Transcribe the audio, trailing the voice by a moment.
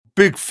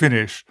Big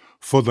Finish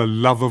for the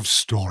love of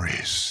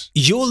stories.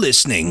 You're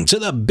listening to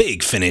the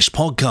Big Finish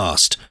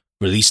podcast.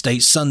 Release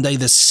date Sunday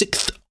the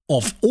 6th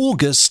of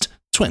August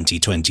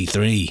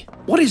 2023.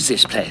 What is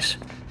this place?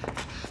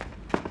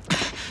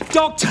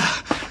 Doctor!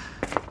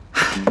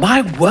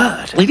 My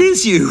word. It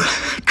is you.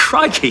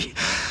 Crikey.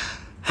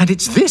 And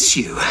it's this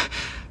you.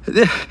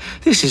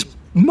 This is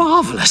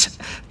marvellous.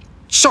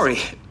 Sorry,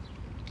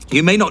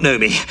 you may not know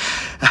me.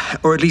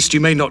 Or at least you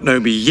may not know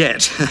me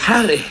yet.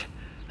 Harry,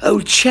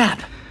 old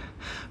chap.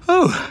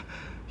 Oh,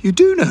 you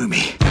do know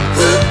me.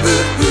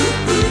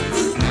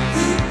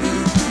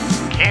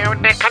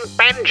 Nick and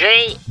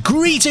Benji.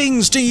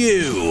 Greetings to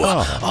you.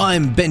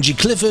 I'm Benji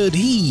Clifford.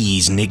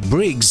 He's Nick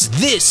Briggs.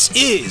 This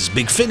is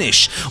Big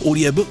Finish.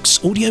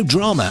 Audiobooks, audio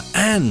drama,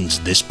 and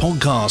this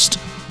podcast.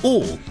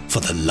 All for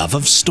the love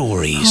of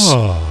stories.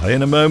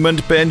 In a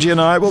moment, Benji and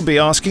I will be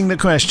asking the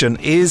question,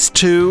 is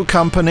Two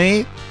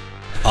company?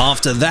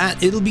 After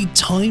that, it'll be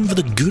time for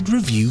the Good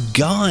Review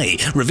Guy,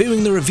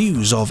 reviewing the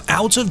reviews of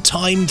Out of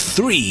Time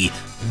 3,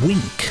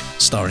 Wink,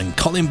 starring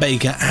Colin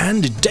Baker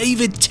and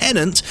David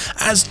Tennant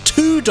as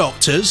two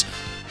doctors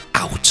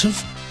out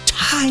of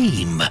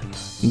time.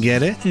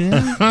 Get it?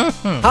 Yeah.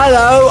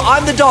 Hello,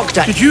 I'm the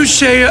doctor. Did you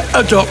say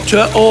a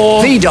doctor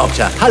or... The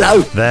doctor.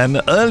 Hello.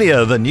 Then,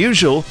 earlier than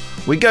usual,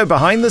 we go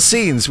behind the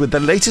scenes with the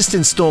latest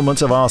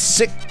instalment of our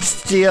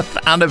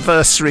 60th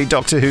anniversary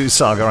Doctor Who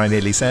saga, I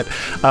nearly said.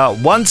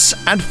 Once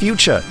and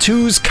Future,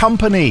 Two's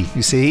Company,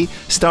 you see,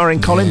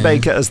 starring Colin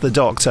Baker as the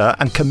Doctor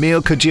and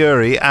Camille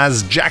Cuduri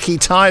as Jackie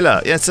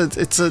Tyler. It's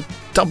a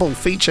double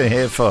feature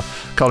here for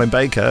Colin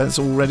Baker. It's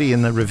already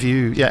in the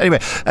review. Yeah, anyway,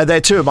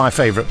 they're two of my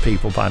favourite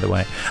people, by the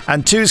way.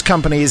 And Two's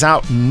Company is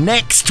out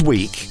next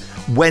week,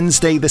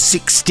 Wednesday the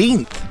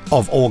 16th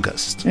of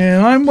August.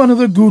 Yeah, I'm one of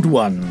the good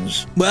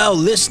ones. Well,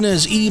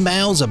 listeners'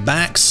 emails are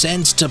back,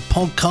 sent to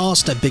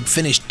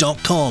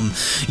podcast@bigfinish.com.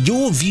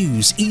 Your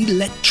views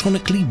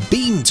electronically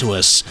beamed to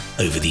us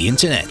over the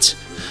internet.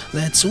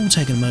 Let's all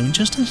take a moment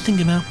just to think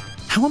about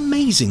how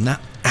amazing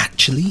that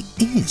actually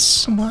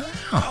is. Wow.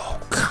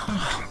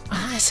 God,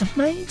 that's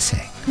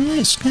amazing.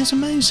 Yes, that's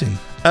amazing.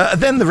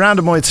 Then the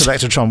Randomoid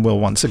Selectron will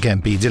once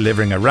again be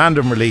delivering a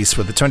random release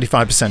with a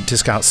 25%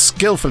 discount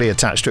skillfully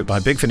attached to it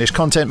by Big Finish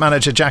content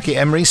manager Jackie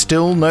Emery.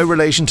 Still no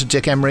relation to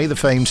Dick Emery, the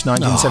famed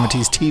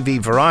 1970s TV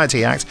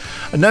variety act.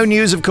 No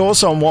news, of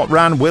course, on what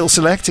Ran will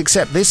select,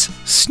 except this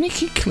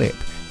sneaky clip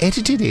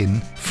edited in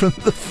from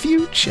the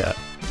future.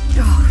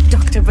 Oh,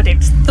 Doctor, but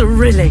it's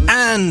thrilling.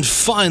 And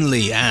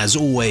finally, as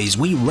always,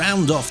 we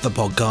round off the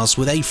podcast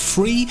with a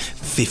free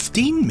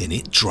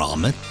 15-minute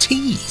drama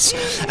tease.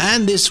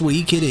 And this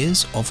week it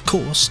is, of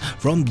course,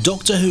 from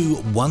Doctor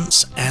Who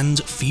Once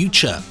and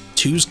Future,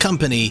 Two's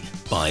Company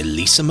by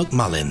Lisa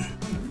McMullen.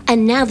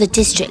 And now the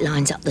district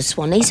line's up the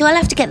Swanee, so I'll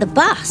have to get the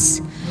bus,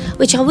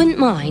 which I wouldn't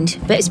mind,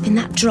 but it's been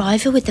that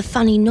driver with the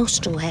funny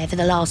nostril hair for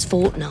the last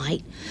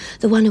fortnight.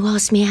 The one who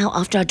asked me out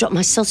after I dropped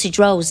my sausage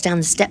rolls down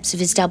the steps of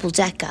his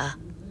double-decker.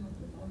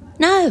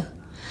 No,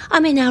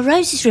 I'm in our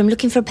Rose's room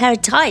looking for a pair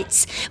of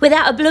tights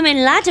without a blooming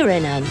ladder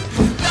in them.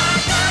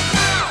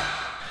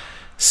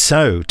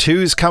 So,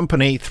 Two's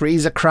Company,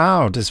 three's a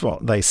crowd, is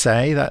what they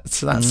say.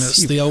 That's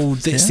the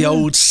old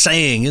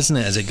saying, isn't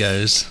it, as it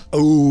goes?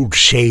 Old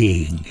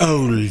saying.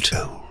 Old.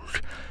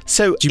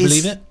 So, do you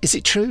believe it? Is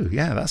it true?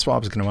 Yeah, that's what I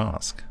was going to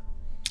ask.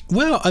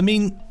 Well, I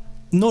mean,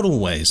 not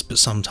always, but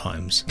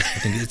sometimes. I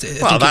think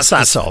that's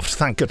that soft.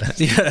 Thank goodness.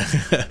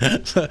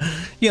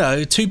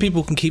 Yeah. Two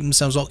people can keep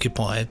themselves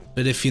occupied,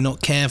 but if you're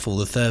not careful,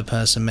 the third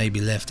person may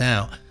be left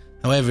out.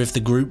 However, if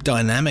the group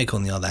dynamic,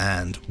 on the other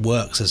hand,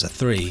 works as a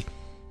three,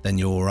 then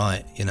you're all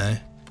right, you know.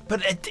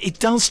 But it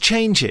does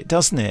change it,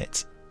 doesn't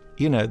it?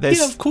 You know,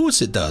 yeah, of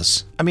course it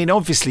does. I mean,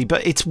 obviously,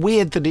 but it's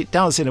weird that it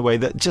does in a way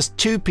that just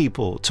two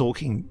people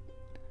talking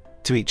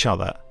to each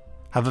other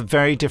have a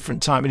very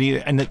different time.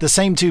 And the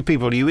same two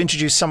people, you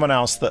introduce someone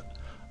else that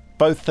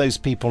both those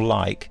people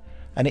like,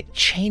 and it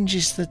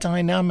changes the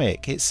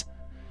dynamic.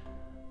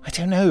 I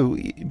don't know,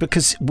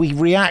 because we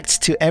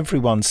react to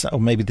everyone's, or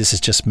maybe this is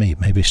just me,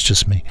 maybe it's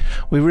just me.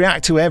 We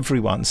react to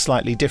everyone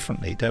slightly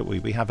differently, don't we?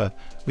 We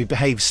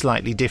behave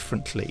slightly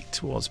differently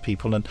towards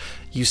people, and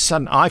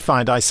I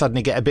find I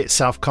suddenly get a bit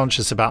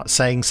self-conscious about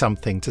saying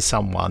something to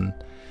someone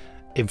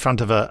in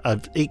front of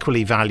an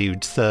equally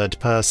valued third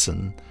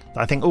person.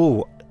 I think,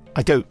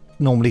 I don't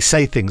normally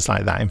say things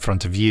like that in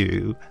front of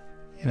you.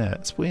 You know,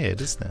 it's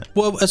weird, isn't it?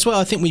 Well, as well,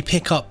 I think we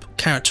pick up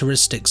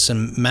characteristics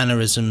and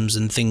mannerisms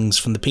and things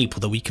from the people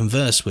that we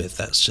converse with.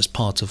 That's just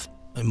part of,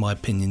 in my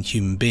opinion,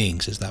 human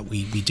beings, is that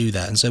we do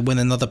that. And so when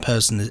another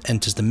person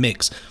enters the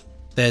mix,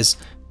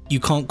 you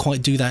can't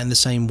quite do that in the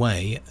same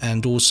way.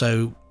 And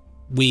also,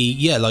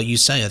 like you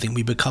say, I think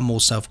we become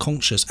more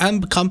self-conscious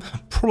and become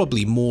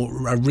probably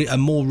a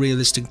more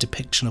realistic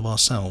depiction of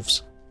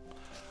ourselves.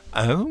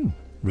 Oh,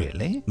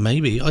 really?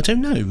 Maybe. I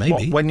don't know. Maybe.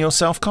 What, when you're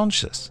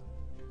self-conscious?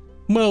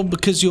 Well,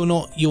 because you're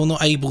not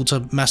able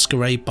to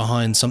masquerade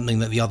behind something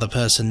that the other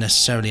person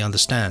necessarily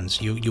understands.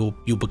 You're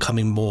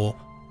becoming more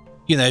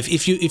You know,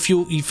 if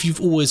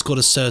you've always got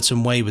a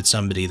certain way with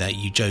somebody that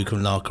you joke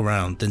and lark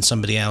around, then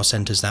somebody else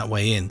enters that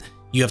way in.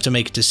 You have to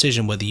make a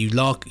decision whether you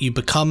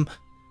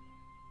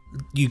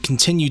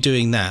continue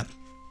doing that,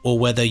 or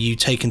whether you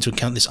take into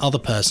account this other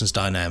person's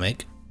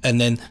dynamic,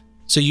 and then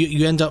so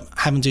you end up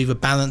having to either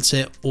balance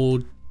it or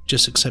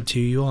just accept who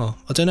you are.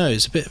 I don't know.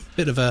 It's a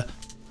bit of a.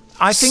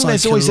 I think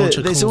there's always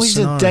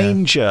a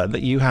danger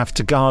that you have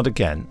to guard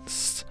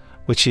against,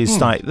 which is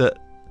like that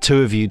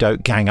two of you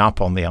don't gang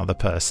up on the other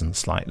person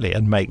slightly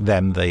and make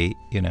them the,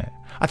 you know.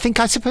 I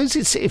suppose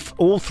it's if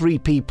all three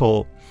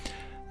people,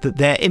 that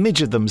their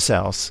image of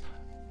themselves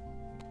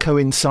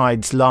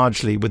coincides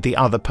largely with the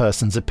other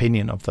person's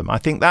opinion of them. I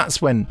think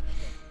that's when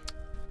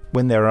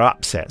there are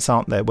upsets,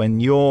 aren't there?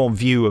 When your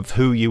view of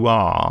who you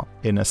are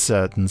in a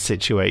certain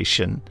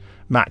situation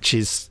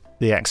matches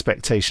the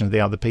expectation of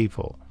the other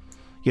people.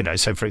 You know,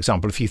 so for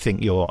example, if you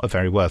think you're a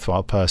very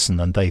worthwhile person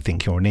and they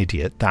think you're an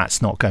idiot,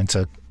 that's not going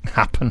to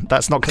happen.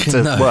 That's not going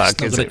to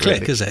work. It's not going to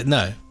click, is it?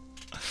 No,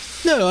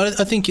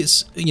 I think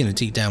it's, you know,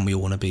 deep down we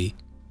all want to be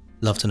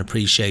loved and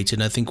appreciated.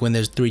 And I think when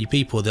there's three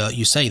people, that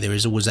you say, there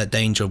is always that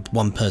danger of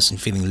one person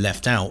feeling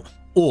left out,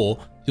 or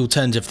the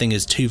alternative thing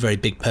is two very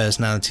big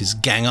personalities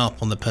gang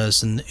up on the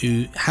person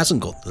who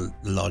hasn't got the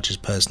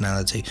largest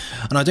personality.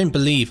 And I don't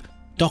believe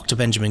Dr.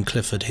 Benjamin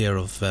Clifford here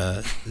of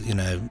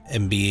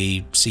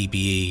MBE,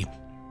 CBE,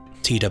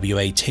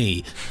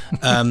 TWAT.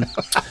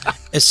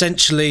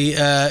 Essentially,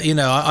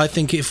 I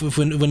think if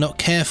we're not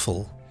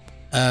careful,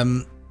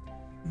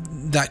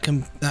 that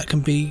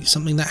can be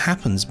something that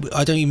happens.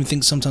 I don't even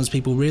think sometimes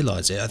people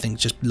realise it. I think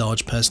just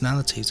large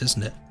personalities,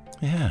 isn't it?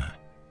 Yeah.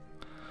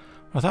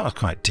 Well, that was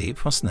quite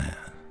deep, wasn't it?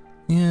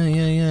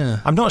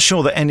 Yeah. I'm not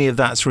sure that any of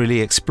that's really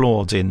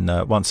explored in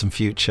Once and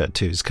Future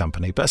 2's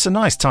company, but it's a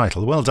nice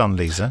title. Well done,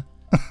 Lisa.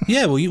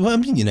 Yeah, well,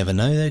 you never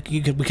know.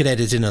 We could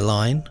edit in a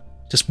line.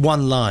 Just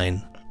one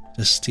line.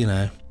 Just, you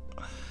know.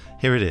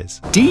 Here it is.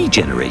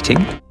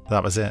 Degenerating.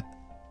 That was it.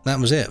 That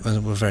was it. A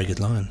very good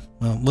line.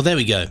 Well, there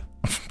we go.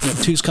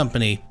 2's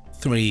company,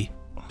 3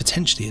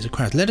 potentially is a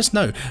crowd. Let us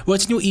know.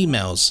 Write in your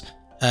emails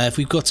if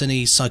we've got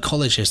any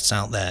psychologists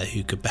out there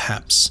who could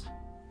perhaps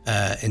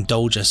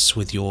indulge us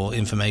with your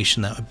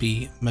information. That would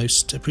be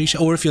most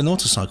appreciated. Or if you're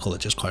not a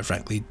psychologist, quite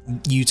frankly,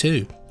 you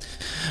too.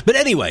 But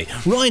anyway,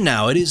 right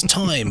now it is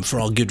time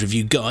for our good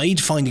review guide,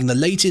 finding the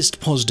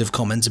latest positive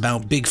comments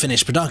about Big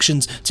Finish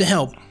Productions to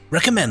help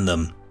recommend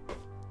them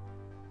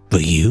for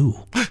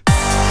you.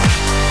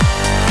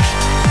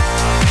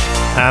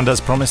 And as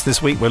promised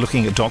this week, we're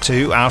looking at Doctor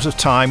Who Out of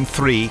Time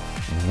 3,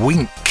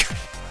 Wink.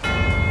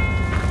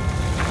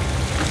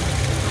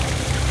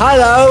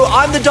 Hello,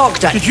 I'm the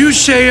Doctor. Did you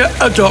say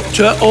a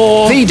doctor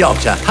or... The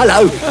Doctor.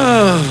 Hello.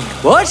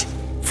 What?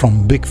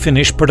 From Big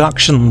Finish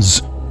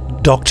Productions,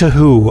 Doctor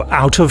Who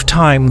Out of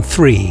Time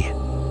 3,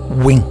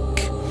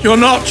 Wink. You're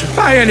not,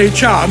 by any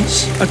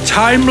chance, a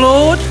Time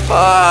Lord?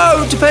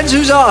 Oh, depends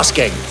who's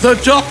asking. The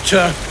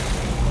Doctor.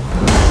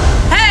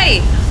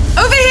 Hey!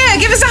 Over here!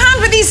 Give us a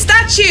hand with these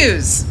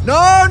statues!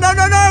 No!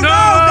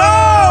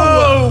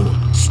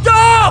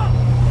 Stop!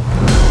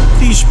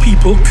 These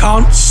people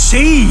can't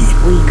see.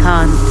 We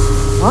can't.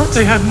 What?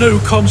 They have no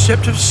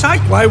concept of sight.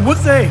 Why would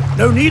they?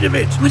 No need of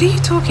it. What are you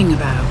talking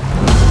about?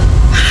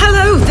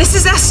 Hello, this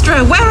is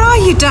Estra. Where are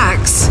you,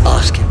 Dax?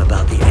 Ask him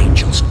about the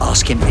angels.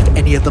 Ask him if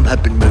any of them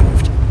have been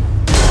moved.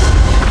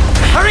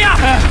 Hurry up!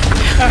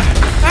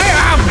 I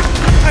am.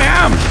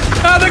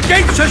 The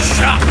gates are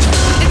shut.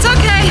 It's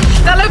okay.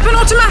 They'll open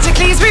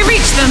automatically as we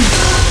reach them.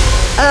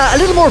 A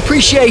little more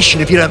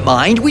appreciation, if you don't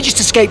mind. We just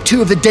escaped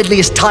 2 of the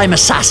deadliest time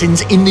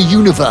assassins in the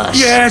universe.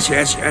 Yes.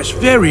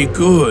 Very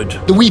good.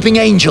 The Weeping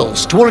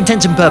Angels. To all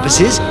intents and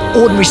purposes,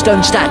 ordinary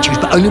stone statues,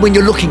 but only when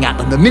you're looking at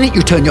them. The minute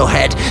you turn your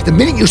head, the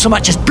minute you so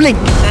much as blink.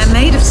 They're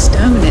made of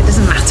stone. It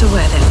doesn't matter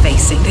where they're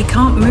facing. They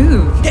can't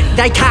move.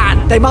 They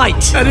can. They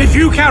might. And if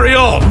you carry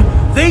on,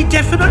 they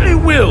definitely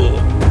will.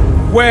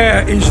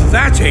 Where is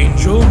that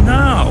angel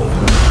now?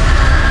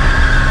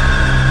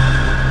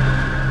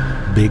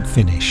 Big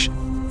Finish,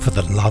 for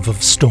the love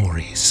of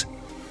stories.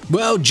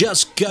 Well,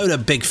 just go to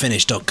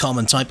bigfinish.com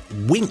and type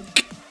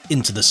Wink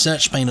into the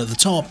search pane at the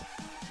top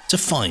to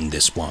find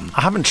this one.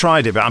 I haven't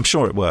tried it, but I'm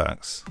sure it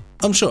works.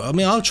 I'm sure. I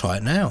mean, I'll try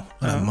it now.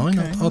 I don't mind.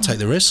 I'll take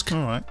the risk.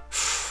 All right.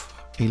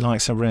 He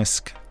likes a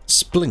risk.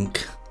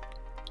 Splink.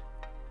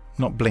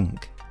 Not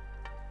blink.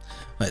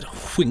 Right,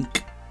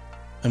 Wink.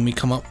 And we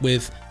come up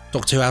with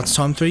Doctor Who Out of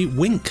Time 3,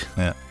 Wink.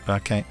 Yeah,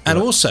 okay. And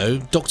also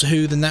Doctor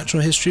Who, The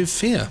Natural History of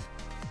Fear.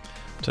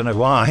 Don't know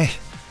why.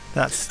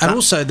 And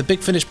also the Big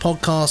Finish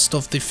podcast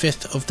of the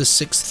 5th of the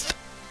 6th,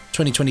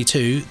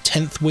 2022,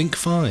 10th Wink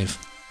 5.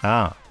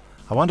 Ah,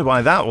 I wonder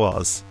why that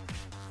was.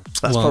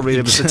 That's probably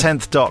it was the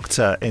 10th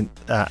Doctor in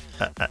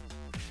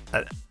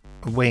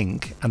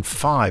Wink and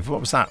 5. What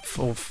was that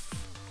for?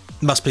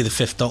 Must be the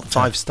 5th Doctor.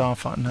 5-star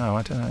 5? No,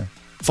 I don't know.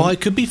 5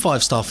 could be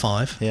 5-star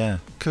 5. Yeah,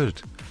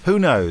 could. Who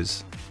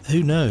knows?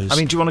 Who knows? I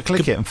mean, do you want to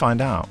click it and find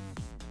out?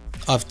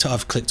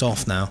 I've clicked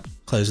off now.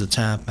 Close the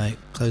tab, mate.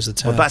 Close the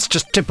tab. Well, that's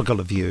just typical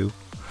of you.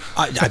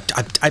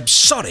 I'm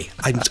sorry.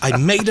 I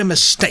made a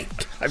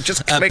mistake. I've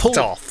just clicked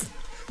off.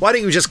 Why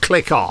don't you just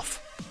click off?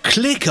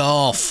 Click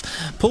off.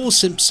 Paul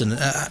Simpson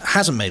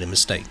hasn't made a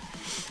mistake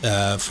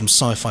from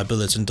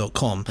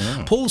sci-fibulletin.com.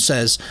 Paul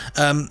says,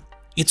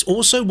 it's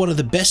also one of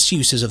the best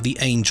uses of the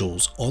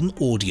angels on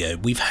audio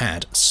we've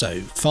had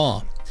so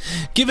far.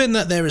 Given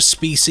that they're a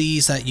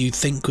species that you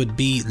think would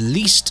be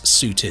least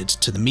suited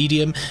to the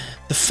medium,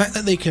 the fact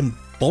that they can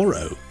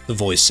borrow the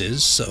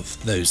voices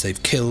of those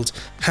they've killed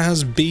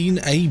has been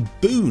a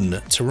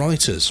boon to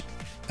writers.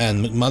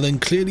 And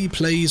McMullen clearly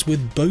plays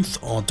with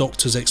both our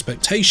Doctor's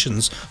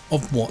expectations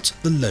of what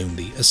the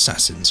lonely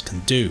assassins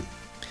can do.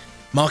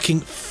 Marking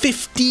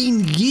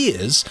 15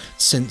 years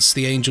since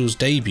the Angels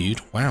debuted,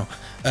 wow,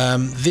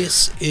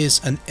 this is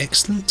an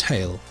excellent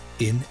tale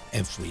in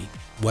every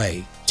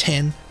way.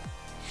 10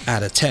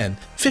 out of 10.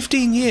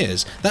 15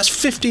 years. That's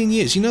 15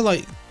 years. You know,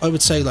 like, I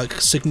would say, like,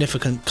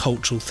 significant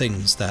cultural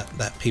things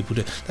that people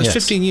do. That's Yes.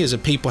 15 years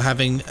of people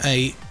having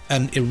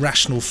an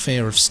irrational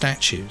fear of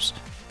statues.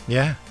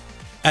 Yeah.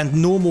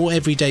 And normal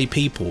everyday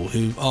people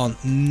who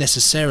aren't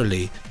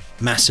necessarily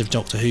massive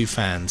Doctor Who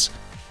fans,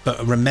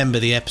 but remember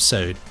the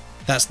episode.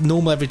 That's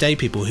normal everyday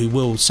people who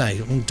will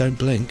say, oh, don't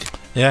blink.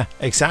 Yeah,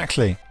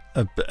 exactly.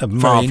 A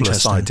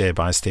marvellous idea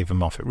by Stephen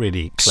Moffat.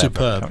 Really clever.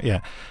 Superb. Yeah.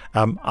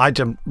 I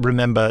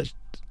remember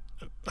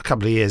a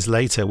couple of years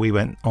later, we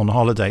went on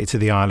holiday to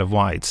the Isle of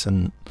Wight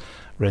and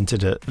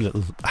rented a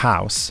little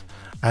house.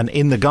 And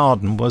in the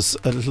garden was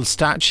a little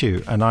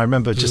statue. And I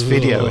remember just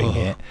videoing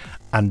it.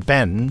 And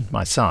Ben,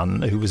 my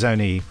son, who was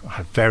only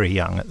very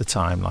young at the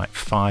time, like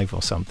 5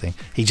 or something,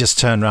 he just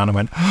turned around and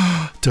went,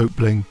 oh, don't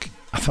blink.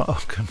 I thought,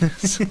 oh,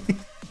 goodness.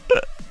 The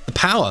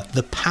power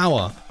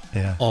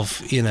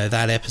of,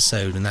 that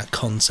episode and that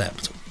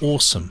concept.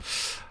 Awesome.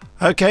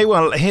 Okay,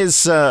 well,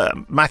 here's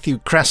Matthew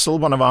Kressel,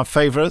 one of our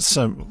favourites,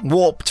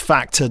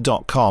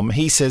 warpedfactor.com.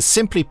 He says,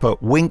 simply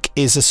put, Wink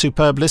is a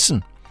superb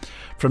listen.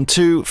 From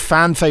 2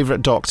 fan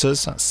favourite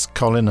Doctors, that's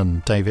Colin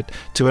and David,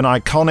 to an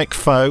iconic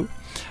foe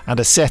and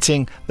a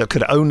setting that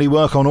could only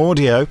work on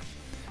audio,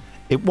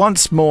 it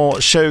once more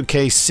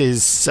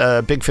showcases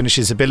Big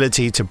Finish's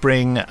ability to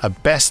bring a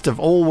best of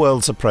all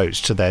worlds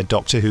approach to their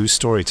Doctor Who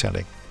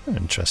storytelling. An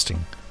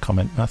interesting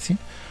comment, Matthew.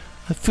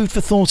 Food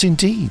for thought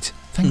indeed.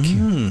 Thank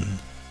you.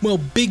 Well,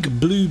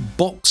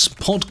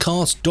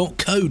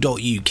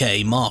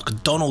 bigblueboxpodcast.co.uk,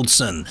 Mark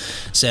Donaldson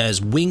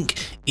says Wink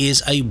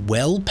is a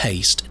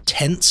well-paced,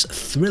 tense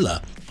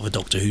thriller of a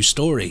Doctor Who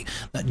story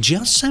that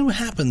just so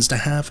happens to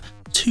have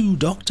 2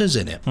 Doctors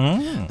in it.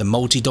 The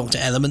multi-Doctor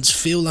elements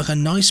feel like a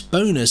nice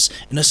bonus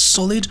in a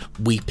solid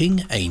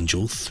Weeping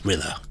Angel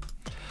thriller.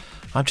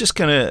 I'm just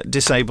going to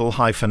disable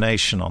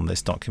hyphenation on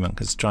this document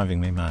because it's driving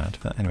me mad.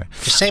 But anyway.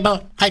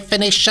 Disable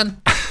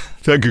hyphenation.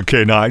 Thank you,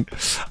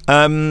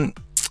 K9.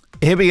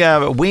 Here we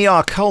go.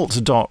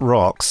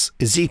 wearecult.rocks.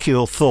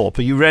 Ezekiel Thorpe.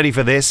 Are you ready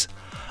for this?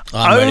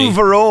 I'm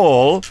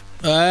Overall...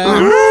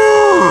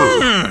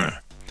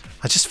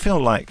 I just feel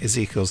like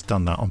Ezekiel's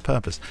done that on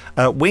purpose.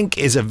 Wink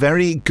is a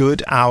very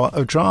good hour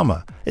of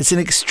drama. It's an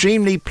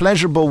extremely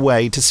pleasurable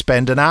way to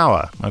spend an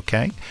hour,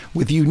 okay?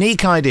 With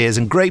unique ideas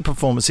and great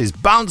performances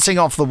bouncing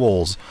off the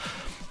walls.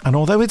 And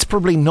although it's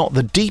probably not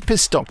the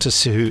deepest Dr.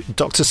 Sue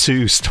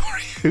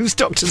story... Who's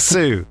Dr.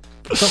 Sue?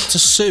 Dr.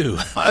 Sue.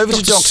 Over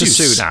to Dr.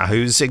 Sue now,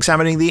 who's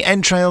examining the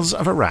entrails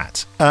of a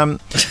rat.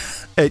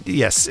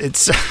 Yes,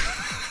 it's...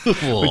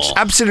 Which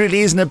absolutely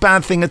isn't a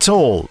bad thing at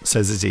all,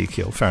 says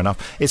Ezekiel. Fair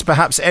enough. It's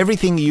perhaps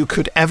everything you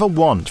could ever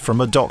want from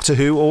a Doctor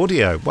Who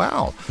audio.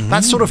 Wow.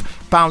 That sort of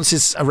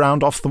bounces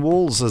around off the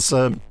walls as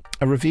a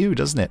review,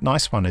 doesn't it?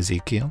 Nice one,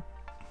 Ezekiel.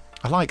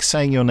 I like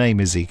saying your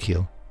name,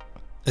 Ezekiel.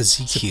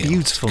 Ezekiel. It's a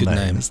beautiful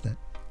name, isn't it?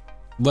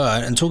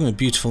 Well, and talking of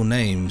beautiful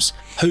names,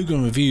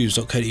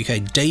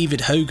 HoganReviews.co.uk,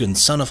 David Hogan,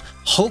 son of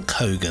Hulk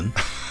Hogan,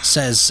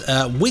 says,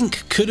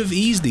 Wink could have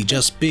easily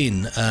just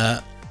been...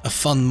 a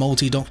fun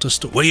multi-Doctor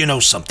story. Well, you know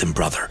something,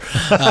 brother.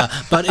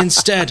 But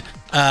instead,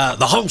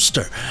 The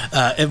Holster.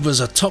 It was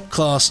a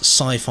top-class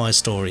sci-fi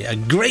story, a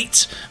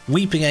great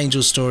Weeping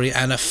Angel story,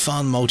 and a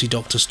fun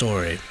multi-Doctor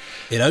story.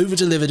 It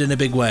over-delivered in a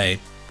big way.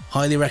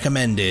 Highly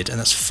recommended, and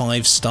that's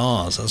 5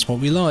 stars. That's what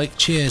we like.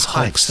 Cheers,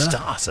 5 Hulkster.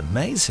 stars,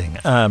 amazing.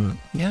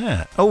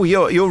 Yeah. Oh,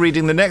 you're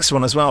reading the next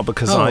one as well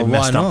because I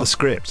messed up the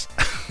script.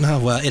 Oh,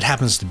 well, it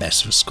happens to the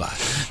best of us, Squire.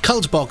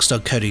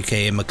 Cultbox.co.uk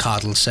in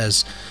McCardle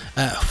says,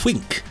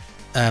 Wink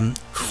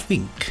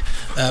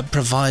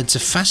provides a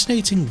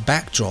fascinating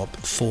backdrop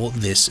for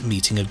this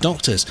meeting of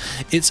Doctors.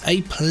 It's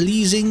a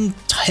pleasing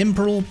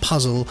temporal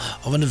puzzle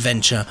of an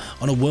adventure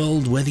on a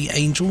world where the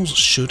angels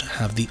should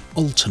have the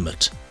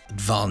ultimate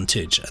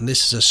advantage. And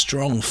this is a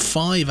strong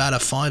 5 out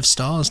of 5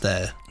 stars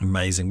there.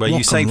 Amazing. Well,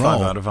 you say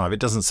 5 out of 5. It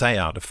doesn't say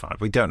out of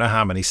 5. We don't know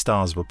how many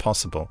stars were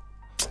possible.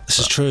 This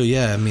is true,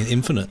 yeah. I mean,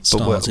 infinite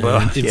stars in so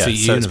universe.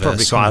 It's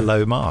probably quite a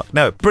low mark.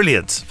 No,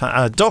 brilliant.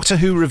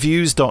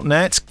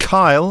 DoctorWhoReviews.net.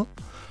 Kyle,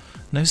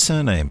 no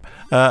surname,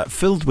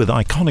 filled with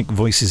iconic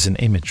voices and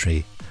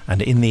imagery,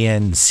 and in the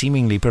end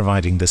seemingly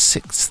providing the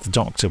Sixth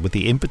Doctor with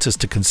the impetus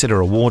to consider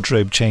a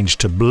wardrobe change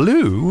to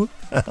blue,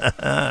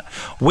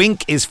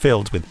 Wink is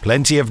filled with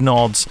plenty of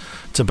nods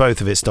to both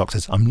of its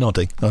doctors. I'm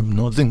nodding.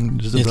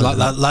 It's like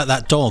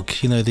that dog,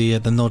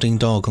 the nodding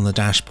dog on the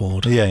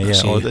dashboard. Yeah.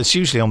 It's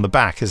usually on the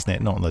back, isn't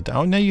it? Not on the...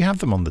 Oh, no, you have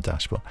them on the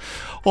dashboard.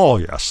 Oh,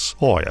 yes.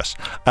 Yes.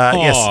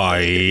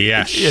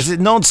 Yes,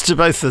 it nods to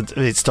both of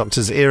its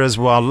doctors' eras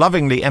while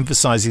lovingly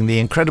emphasising the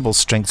incredible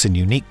strengths and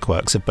unique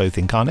quirks of both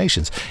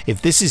incarnations.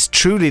 If this is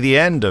truly the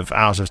end of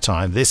Out of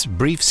Time, this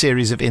brief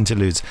series of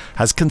interludes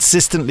has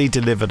consistently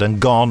delivered and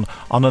gone out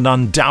on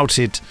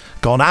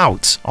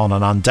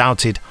an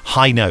undoubted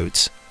high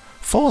note.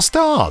 4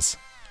 stars.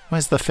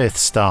 Where's the 5th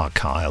star,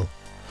 Kyle?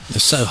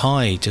 It's so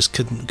high, just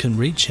couldn't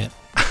reach it.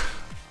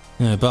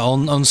 Yeah, but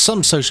on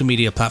some social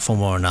media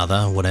platform or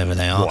another, whatever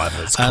they are,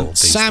 whatever it's called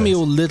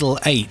Samuel Little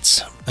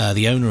 8,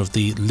 the owner of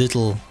the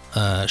Little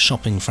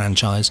shopping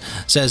franchise,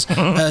 says,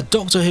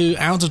 Doctor Who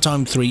Out of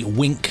Time 3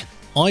 Wink,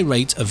 I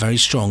rate a very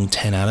strong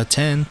 10 out of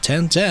 10.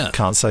 10.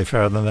 Can't say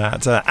fairer than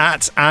that.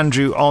 At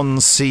Andrew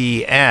on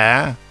Sea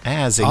Air.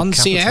 On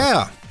Sea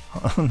Air.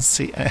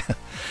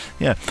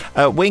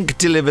 Yeah. Wink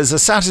delivers a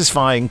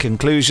satisfying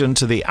conclusion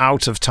to the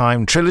Out of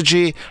Time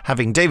trilogy,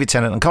 having David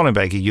Tennant and Colin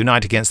Baker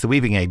unite against the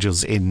Weeping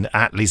Angels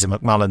at Lisa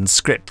McMullen's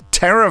script.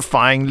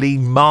 Terrifyingly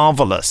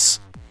marvellous.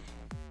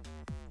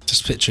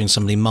 Just picturing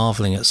somebody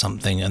marvelling at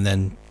something and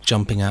then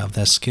jumping out of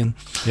their skin.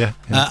 Yeah.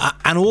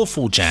 An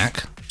Awful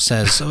Jack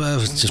says,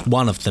 just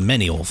one of the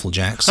many Awful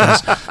Jacks,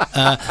 says,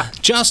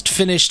 just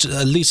finished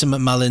Lisa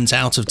McMullen's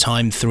Out of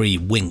Time 3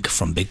 Wink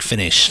from Big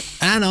Finish,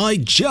 and I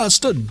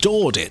just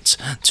adored it.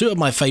 2 of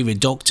my favourite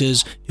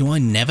Doctors who I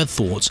never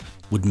thought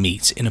would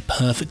meet in a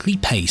perfectly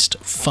paced,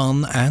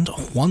 fun and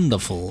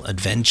wonderful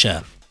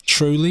adventure.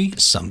 Truly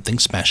something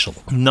special.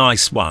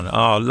 Nice one.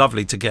 Oh,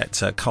 lovely to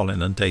get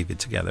Colin and David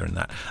together in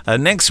that.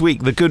 Next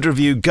week, the Good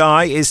Review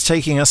Guy is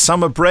taking a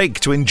summer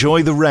break to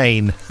enjoy the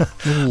rain.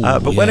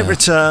 When it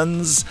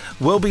returns,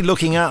 we'll be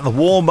looking at the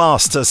War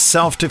Master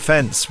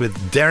Self-Defense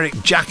with Derek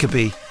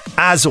Jacobi,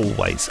 as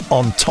always,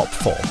 on top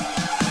form.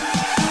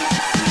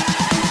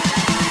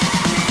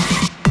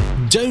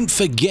 Don't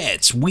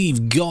forget,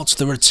 we've got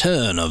the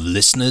return of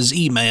listeners'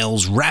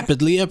 emails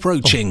rapidly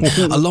approaching,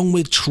 along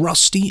with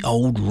trusty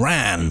old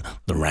Ran,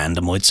 the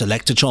Randomoid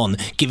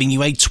Selectatron, giving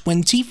you a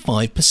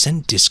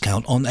 25%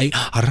 discount on a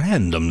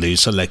randomly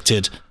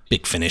selected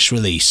Big Finish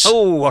release.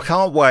 Oh, I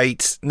can't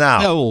wait. Now,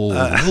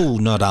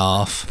 not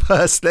half.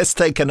 First, let's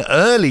take an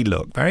early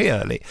look, very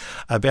early,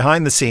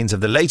 behind the scenes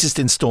of the latest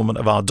instalment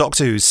of our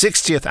Doctor Who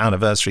 60th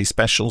anniversary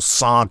special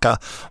saga,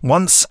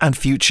 Once and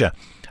Future,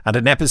 and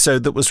an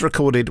episode that was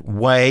recorded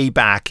way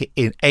back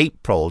in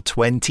April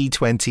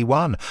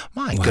 2021.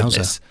 My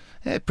goodness.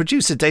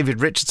 Producer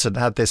David Richardson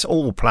had this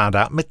all planned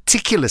out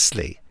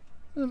meticulously.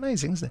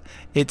 Amazing, isn't it?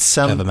 It's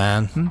clever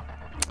man.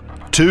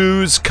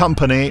 Two's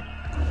Company.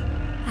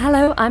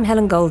 Hello, I'm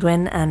Helen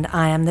Goldwyn, and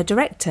I am the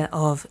director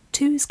of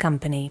Two's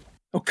Company.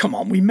 Oh, come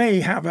on, we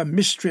may have a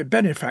mystery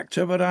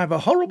benefactor, but I have a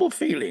horrible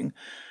feeling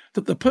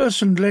that the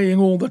person laying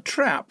all the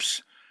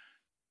traps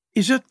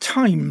is a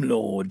Time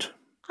Lord.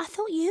 I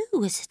thought you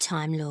was a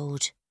Time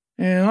Lord.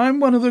 Yeah,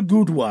 I'm one of the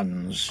good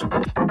ones.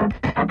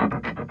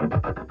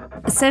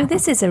 So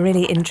this is a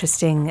really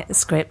interesting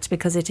script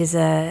because it is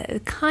a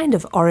kind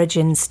of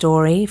origin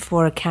story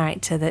for a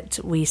character that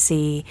we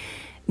see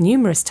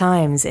numerous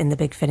times in the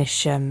Big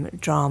Finish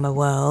drama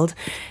world.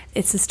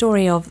 It's the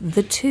story of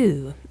the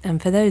Two.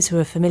 And for those who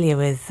are familiar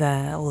with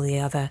all the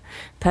other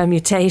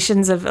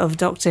permutations of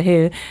Doctor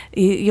Who,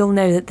 you'll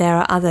know that there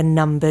are other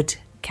numbered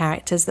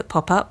characters that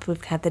pop up.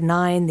 We've had the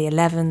 9, the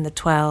 11, the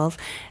 12,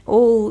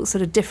 all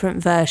sort of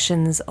different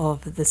versions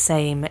of the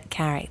same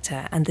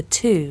character, and the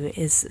 2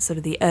 is sort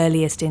of the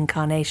earliest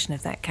incarnation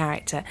of that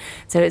character.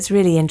 So it's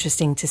really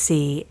interesting to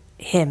see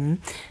him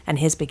and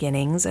his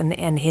beginnings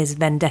and his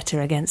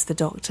vendetta against the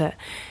Doctor.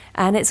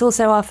 And it's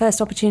also our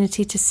first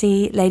opportunity to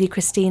see Lady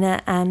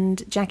Christina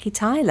and Jackie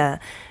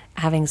Tyler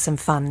having some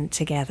fun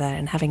together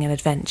and having an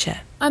adventure.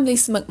 I'm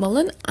Lisa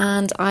McMullen,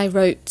 and I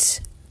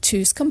wrote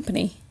Two's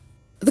Company.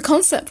 The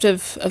concept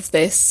of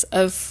this,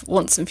 of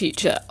Once and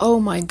Future, oh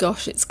my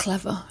gosh, it's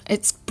clever.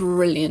 It's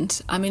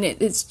brilliant. I mean,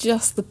 it's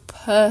just the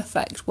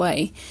perfect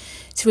way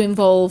to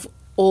involve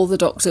all the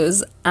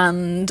Doctors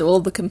and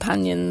all the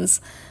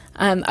companions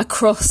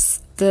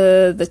across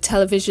the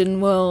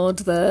television world,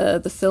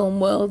 the film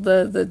world,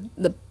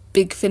 the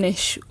Big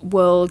Finish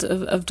world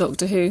of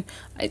Doctor Who.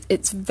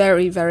 It's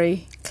very,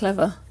 very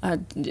clever.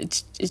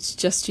 It's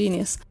just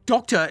genius.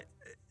 Doctor,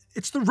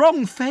 it's the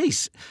wrong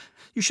face.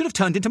 You should have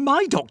turned into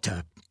my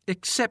Doctor.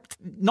 Except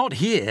not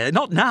here,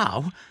 not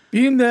now.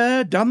 Been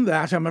there, done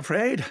that, I'm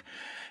afraid.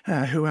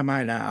 Who am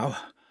I now?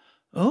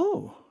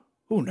 Oh,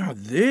 now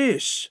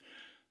this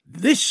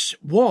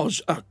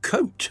was a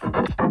coat.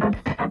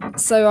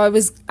 So I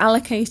was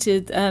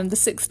allocated the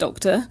Sixth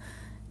Doctor,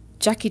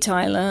 Jackie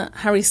Tyler,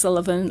 Harry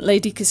Sullivan,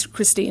 Lady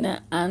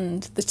Christina,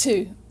 and the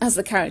Two as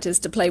the characters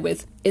to play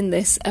with in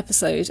this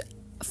episode.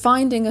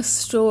 Finding a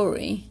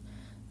story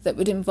that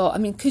would involve... I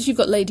mean, because you've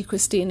got Lady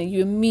Christina,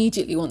 you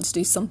immediately want to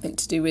do something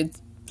to do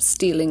with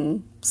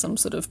stealing some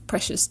sort of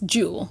precious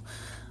jewel.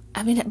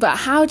 I mean, but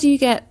how do you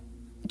get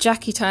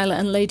Jackie Tyler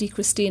and Lady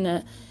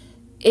Christina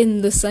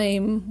in the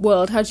same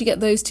world? How do you get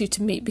those two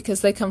to meet?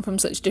 Because they come from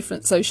such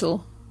different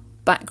social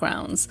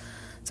backgrounds.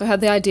 So I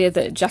had the idea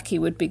that Jackie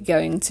would be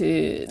going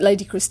to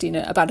Lady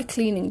Christina about a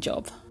cleaning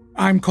job.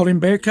 I'm Colin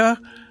Baker.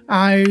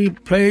 I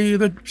play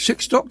the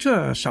Sixth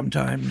Doctor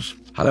sometimes.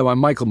 Hello, I'm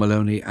Michael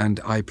Maloney, and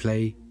I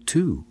play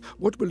 2.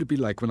 What will it be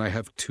like when I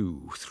have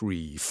 2,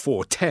 3,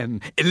 4,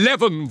 10,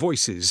 11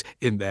 voices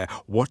in there?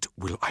 What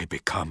will I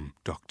become,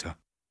 Doctor?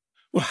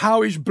 Well,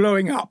 how is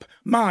blowing up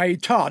my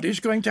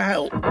TARDIS going to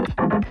help?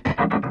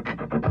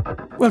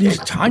 Well, he's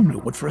a Time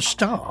Lord for a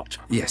start.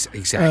 Yes,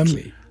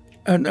 exactly.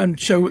 And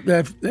so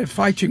they're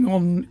fighting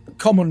on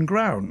common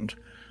ground.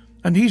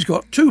 And he's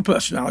got 2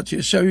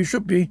 personalities, so he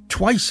should be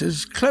twice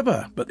as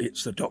clever. But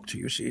it's the Doctor,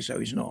 you see, so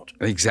he's not.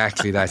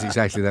 Exactly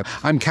that.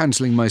 I'm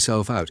cancelling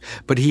myself out.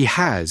 But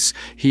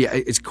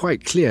it's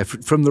quite clear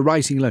from the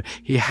writing alone,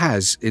 he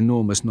has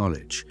enormous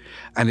knowledge.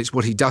 And it's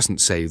what he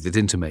doesn't say that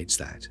intimates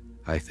that,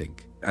 I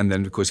think. And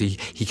then, of course,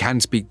 he can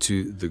speak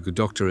to the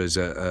Doctor as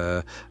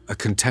a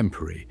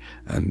contemporary.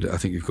 And I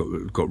think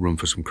you've got room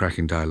for some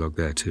cracking dialogue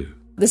there, too.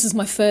 This is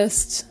my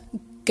first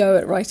go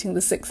at writing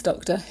the Sixth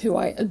Doctor, who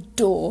I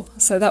adore.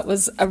 So that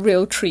was a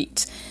real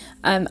treat.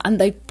 And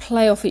they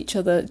play off each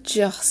other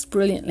just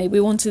brilliantly. We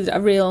wanted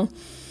a real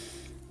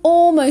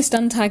almost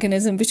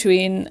antagonism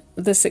between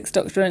the Sixth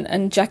Doctor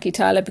and Jackie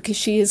Tyler, because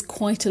she is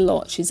quite a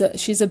lot.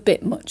 She's a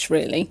bit much,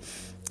 really.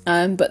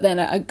 But then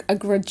a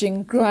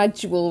grudging,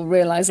 gradual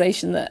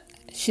realisation that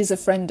she's a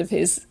friend of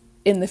his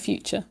in the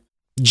future.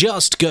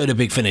 Just go to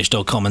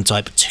bigfinish.com and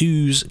type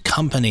Two's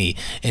Company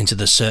into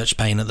the search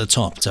pane at the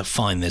top to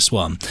find this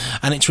one.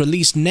 And it's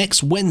released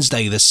next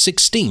Wednesday, the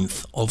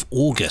 16th of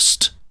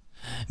August.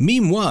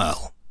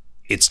 Meanwhile,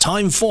 it's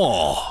time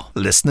for...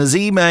 Listeners'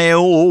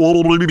 email.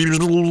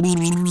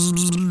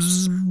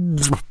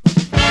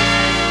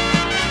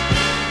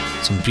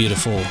 Some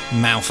beautiful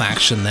mouth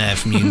action there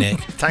from you,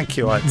 Nick. Thank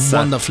you.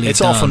 Wonderfully it's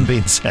done. often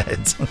been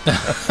said.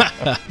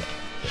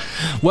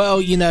 Well,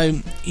 you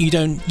don't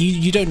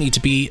need to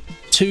be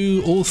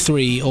 2 or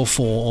 3 or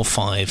 4 or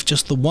 5.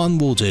 Just the one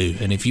will do.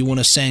 And if you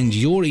want to send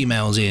your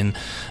emails in,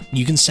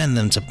 you can send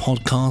them to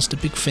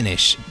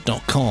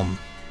podcast@bigfinish.com.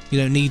 You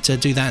don't need to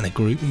do that in a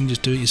group. You can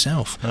just do it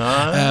yourself.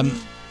 Yeah,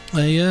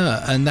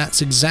 and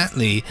that's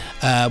exactly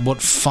what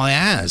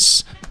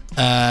Fayaz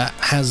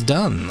has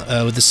done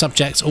with the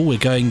subject. We're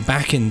going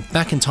back in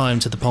time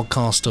to the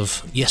podcast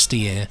of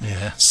yesteryear.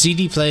 Yeah.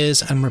 CD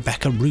players and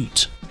Rebecca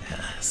Root.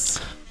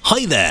 Yes.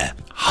 Hi there.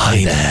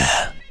 Hi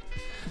there.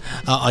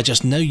 I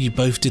just know you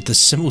both did the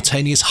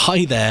simultaneous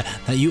hi there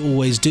that you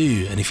always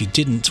do, and if you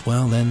didn't,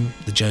 well, then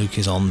the joke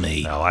is on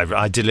me. No,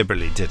 I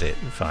deliberately did it,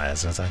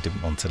 Fires, as I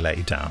didn't want to let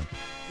you down.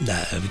 No,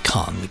 we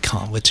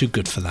can't. We're too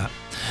good for that.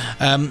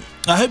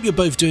 I hope you're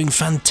both doing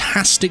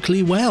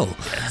fantastically well.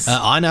 Yes.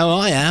 I know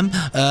I am.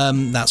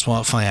 That's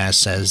what Fayaz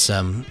says.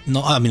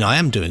 I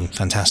am doing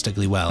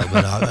fantastically well,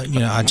 but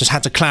I just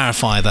had to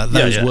clarify that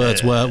those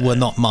words were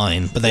not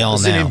mine, but they are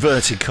now. In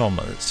inverted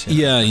commas.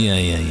 Yeah.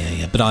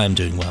 But I am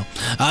doing well.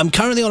 I'm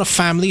currently on a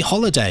family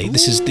holiday.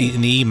 This is in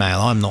the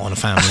email. I'm not on a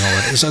family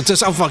holiday. So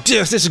this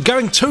is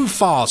going too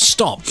far.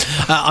 Stop.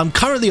 I'm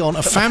currently on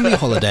a family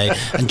holiday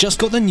and just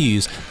got the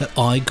news that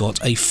I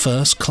got a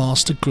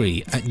first-class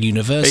degree at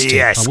university.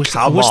 Yes,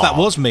 I wish that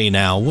was me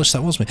now. Brilliant.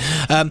 What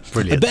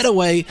a better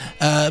way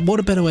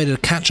to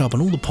catch up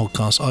on all the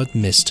podcasts I'd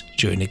missed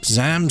during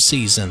exam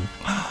season.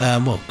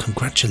 Well,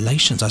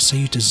 congratulations. I say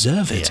you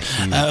deserve it.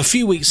 Yeah, a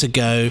few weeks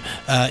ago,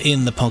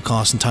 in the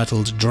podcast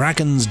entitled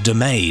Dragon's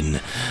Domain,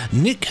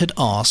 Nick had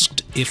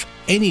asked if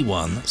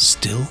anyone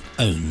still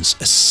owns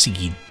a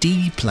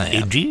CD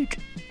player. Indeed.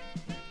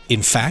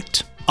 In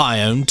fact,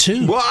 I own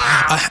 2.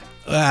 Wow.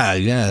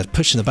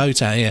 Pushing the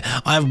boat out here.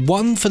 I have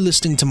one for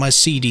listening to my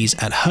CDs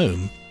at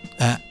home,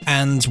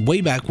 and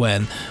way back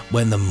when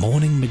the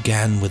morning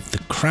began with the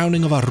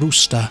crowning of a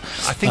rooster.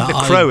 I think the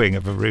crowing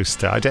of a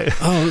rooster. I don't.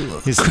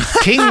 Oh,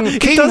 King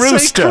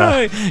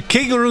Rooster.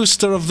 King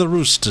Rooster of the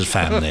Rooster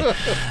family.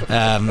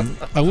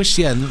 I wish.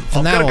 From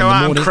I'm now gonna go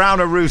on, out and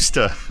crown a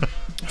rooster.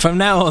 From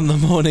now on, the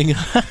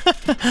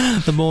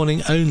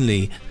morning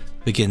only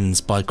begins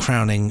by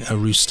crowning a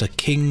rooster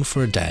king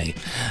for a day.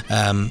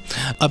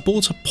 I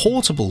bought a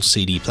portable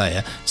CD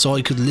player so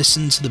I could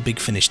listen to the Big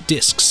Finish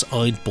discs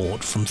I'd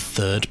bought from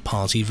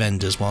third-party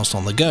vendors whilst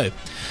on the go.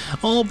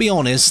 I'll be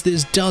honest,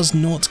 this does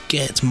not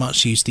get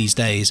much use these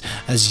days,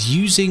 as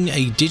using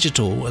a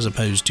digital as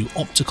opposed to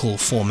optical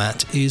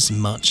format is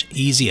much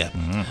easier.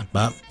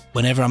 But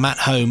whenever I'm at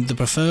home, the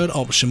preferred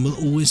option will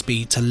always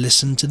be to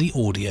listen to the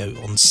audio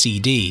on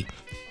CD.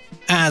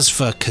 As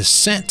for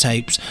cassette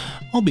tapes,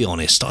 I'll be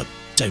honest, I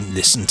don't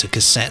listen to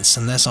cassettes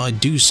unless I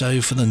do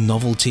so for the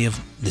novelty of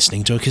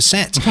listening to a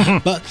cassette.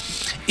 But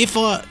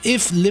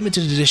if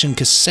limited edition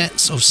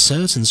cassettes of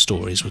certain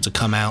stories were to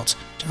come out,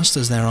 just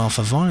as there are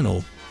for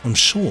vinyl, I'm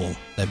sure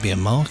there'd be a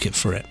market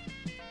for it.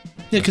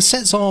 Yeah,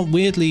 cassettes are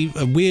weirdly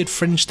a weird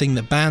fringe thing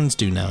that bands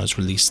do now, is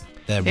release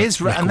their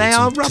records. And they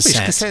are rubbish.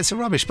 cassette. Cassettes are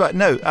rubbish. But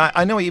no,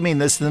 I know what you mean.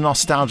 There's the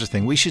nostalgia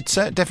thing. We should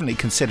definitely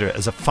consider it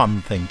as a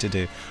fun thing to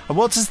do. And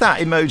what does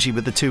that emoji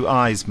with the two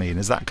eyes mean?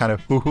 Is that kind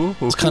of...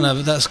 It's kind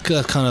of... It's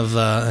kind of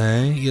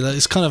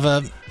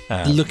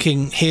a...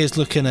 looking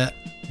at...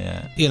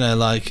 Yeah. You know,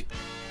 like...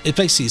 It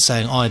basically is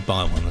saying, I'd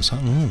buy one. It's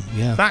like,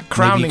 yeah. That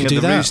crowning of the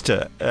that.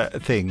 rooster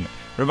thing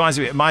reminds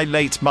me, my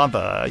late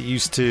mother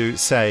used to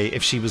say,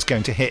 if she was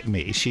going to hit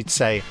me, she'd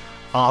say,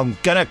 I'm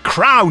going to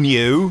crown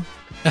you.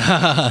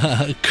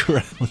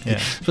 Crown. Yeah.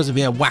 Supposed to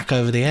be a whack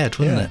over the head,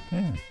 wasn't it?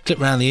 Yeah. Clip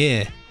round the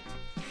ear.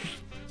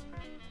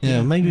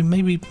 Yeah, maybe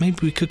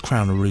we could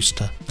crown a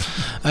rooster.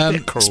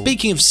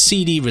 Speaking of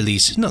CD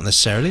releases, not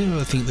necessarily.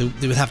 I think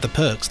they would have the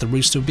perks. The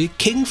rooster would be a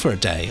king for a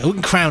day. I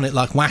wouldn't crown it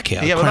like whack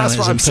it. I'd crown that's it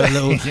what I'm saying.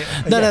 No.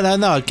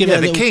 I'd give it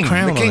a little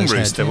crown. The king on its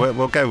rooster. Head, yeah.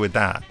 We'll go with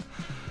that.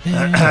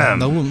 Yeah,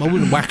 I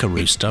wouldn't whack a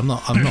rooster. I'm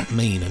not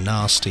mean and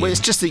nasty. Well,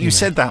 it's just that you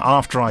said that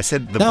after I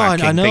said the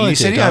whacking I know thing. I You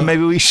said, did.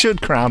 maybe we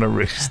should crown a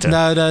rooster.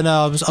 No.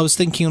 I was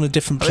thinking on a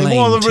different plane.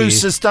 What have the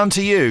roosters done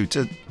to you?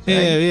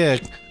 Yeah.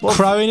 Well,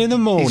 crowing in the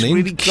morning. He's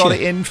really got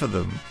it in for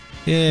them.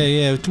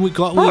 Yeah. We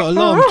got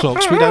alarm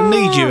clocks. We don't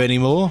need you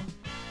anymore.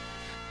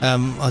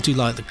 I do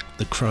like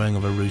the crowing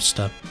of a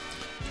rooster.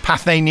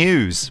 Pathé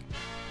News.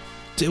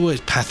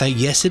 It's Pathé.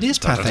 Yes, it is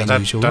Pathé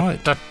News. You're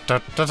right.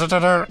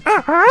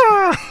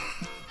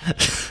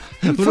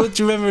 Well,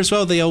 do you remember as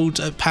well the old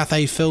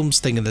Pathé Films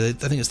thing? I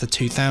think it's the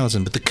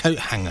 2000, but the coat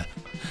hanger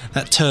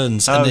that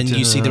turns and then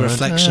you see the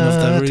reflection of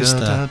the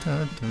rooster.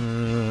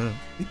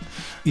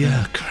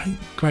 Yeah,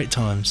 great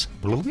times.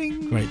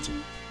 Great.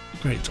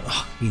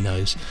 Oh, he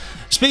knows.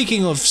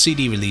 Speaking of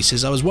CD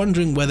releases, I was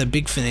wondering whether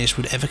Big Finish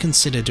would ever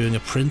consider doing a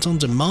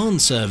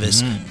print-on-demand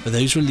service for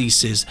those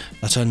releases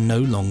that are no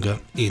longer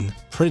in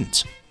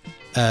print.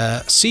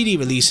 CD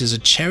releases are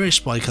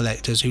cherished by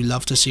collectors who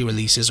love to see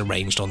releases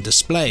arranged on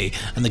display,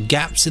 and the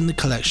gaps in the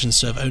collection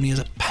serve only as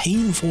a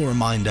painful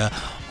reminder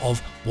of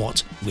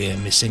what we're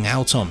missing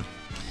out on.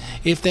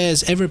 If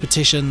there's ever a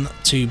petition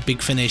to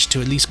Big Finish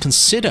to at least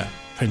consider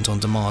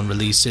print-on-demand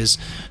releases,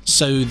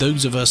 so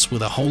those of us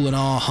with a hole in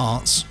our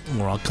hearts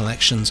or our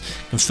collections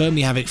can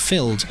firmly have it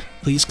filled,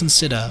 please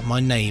consider my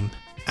name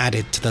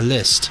added to the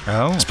list.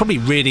 It's probably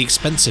really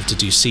expensive to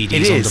do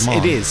CDs on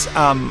demand. It is.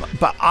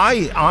 But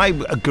I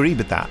agree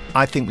with that.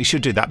 I think we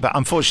should do that. But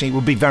unfortunately, it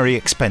would be very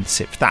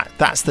expensive.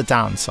 That's the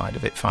downside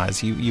of it,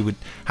 Fires. You would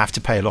have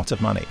to pay a lot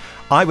of money.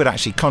 I would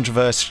actually,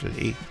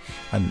 controversially,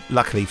 and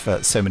luckily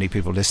for so many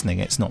people listening,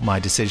 it's not my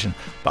decision,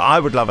 but I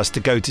would love us to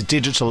go to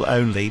digital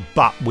only,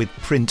 but with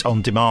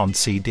print-on-demand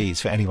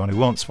CDs for anyone who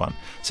wants one.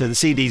 So the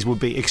CDs would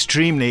be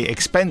extremely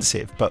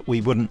expensive, but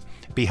we wouldn't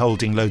be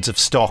holding loads of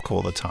stock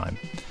all the time,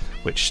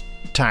 which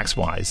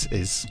tax-wise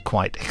is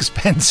quite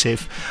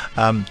expensive.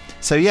 I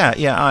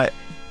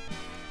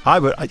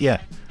would.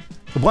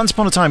 Once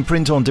upon a time,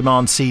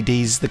 print-on-demand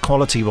CDs, the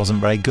quality wasn't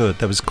very good.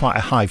 There was quite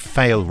a high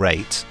fail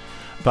rate,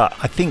 but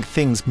I think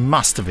things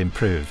must have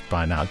improved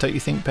by now. Don't you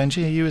think,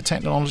 Benji? Are you a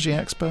technology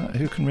expert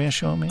who can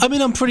reassure me? I mean,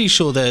 I'm pretty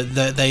sure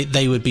that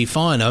they would be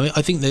fine.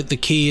 I think that the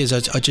key is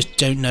I just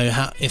don't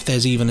know if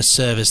there's even a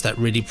service that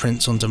really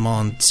prints on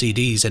demand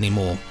CDs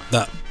anymore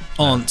that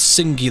aren't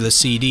singular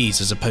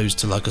CDs as opposed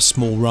to like a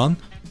small run.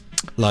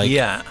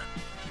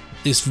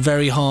 It's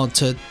very hard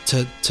to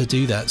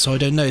do that. So I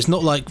don't know. It's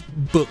not like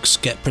books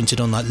get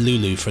printed on like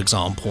Lulu, for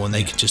example, and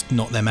they can just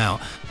knock them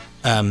out.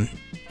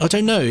 I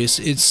don't know.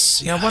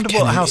 It's. I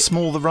wonder how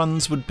small the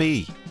runs would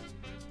be.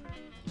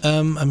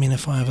 I mean,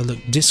 if I have a look,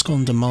 disc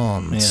on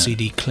demand,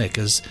 CD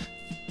clickers.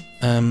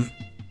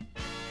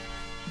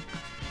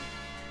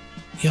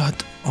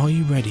 Are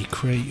you ready?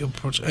 Create your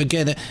project.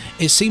 Again,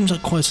 it seems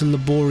like quite a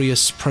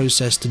laborious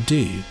process to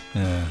do.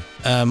 Yeah.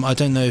 I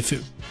don't know if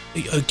it.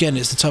 Again,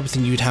 it's the type of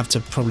thing you'd have to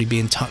probably be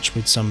in touch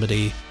with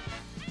somebody.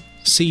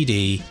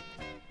 CD,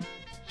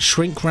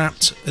 shrink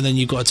wrapped, and then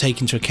you've got to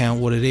take into account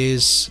what it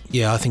is.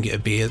 Yeah, I think it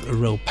would be a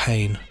real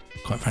pain,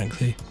 quite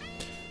frankly.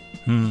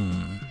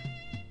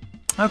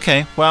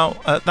 Okay, well,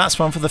 that's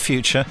one for the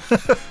future.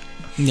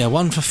 Yeah,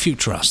 one for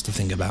future us to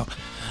think about.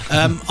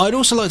 I'd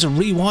also like to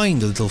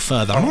rewind a little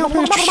further. We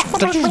both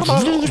did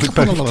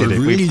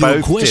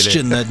it.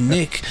 Question that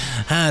Nick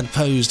had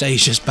posed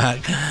ages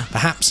back,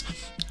 perhaps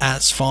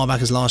as far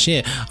back as last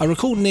year. I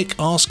recall Nick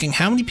asking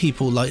how many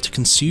people like to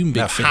consume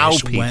Big Finish. How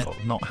people,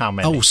 not how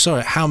many. Oh,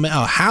 sorry.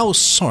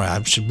 Sorry,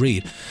 I should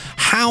read.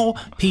 How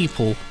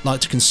people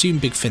like to consume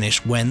Big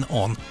Finish when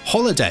on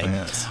holiday.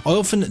 Yes. I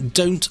often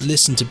don't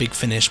listen to Big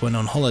Finish when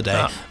on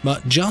holiday,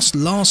 but just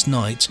last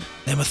night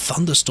there were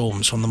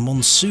thunderstorms from the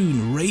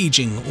monsoon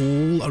raging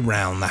all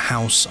around the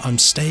house I'm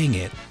staying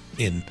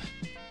in.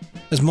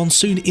 There's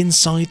monsoon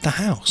inside the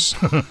house.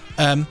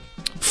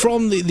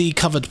 From the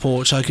covered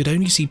porch, I could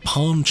only see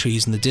palm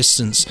trees in the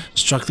distance,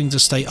 struggling to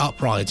stay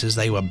upright as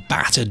they were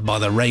battered by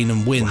the rain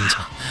and wind.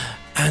 Wow.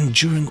 And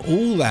during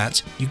all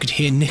that, you could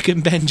hear Nick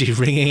and Benji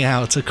ringing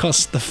out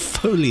across the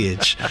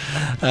foliage.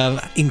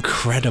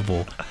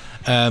 Incredible.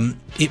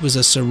 It was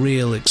a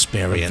surreal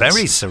experience. A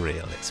very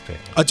surreal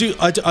experience.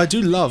 I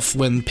do love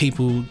when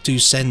people do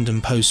send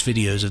and post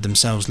videos of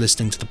themselves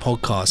listening to the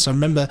podcast. I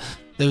remember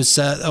there was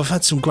I've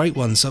had some great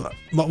ones.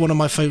 One of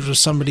my favourites was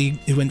somebody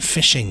who went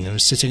fishing and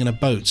was sitting in a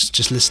boat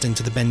just listening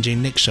to the Benji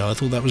and Nick show. I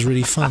thought that was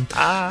really fun.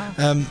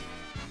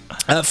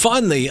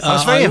 Finally, it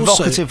was very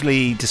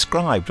evocatively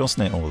described,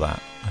 wasn't it? All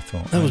that, I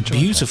thought that was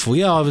beautiful. That.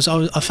 Yeah,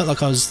 I felt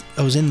like I was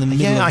in the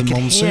middle of the monsoon. Yeah, I could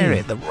hear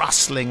it, the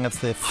rustling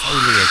of the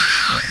foliage.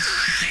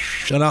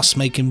 And us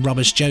making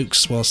rubbish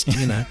jokes whilst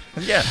yeah.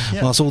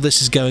 whilst all this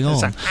is going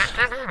on.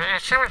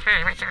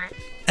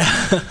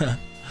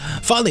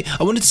 Finally,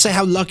 I wanted to say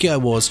how lucky I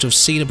was to have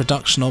seen a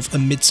production of A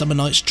Midsummer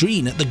Night's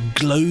Dream at the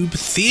Globe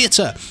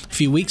Theatre a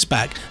few weeks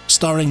back,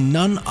 starring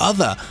none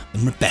other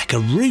than Rebecca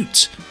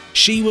Root.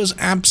 She was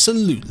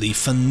absolutely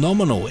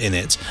phenomenal in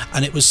it,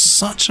 and it was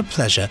such a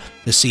pleasure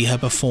to see her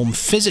perform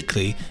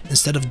physically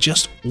instead of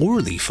just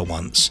orally for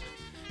once.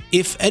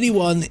 If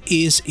anyone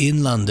is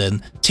in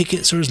London,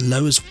 tickets are as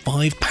low as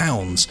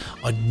 £5.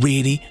 I'd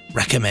really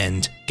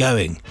recommend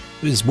going.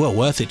 It was well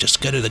worth it just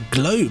to go to the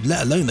Globe,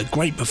 let alone the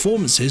great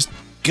performances.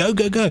 Go.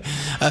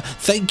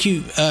 Thank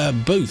you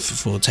both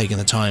for taking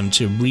the time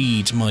to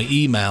read my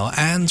email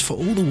and for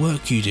all the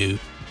work you do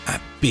at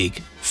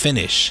Big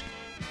Finish.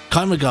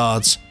 Kind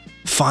regards,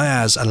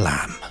 Fayaz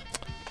Alam.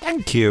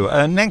 Thank you.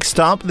 Next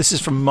up, this is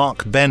from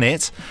Mark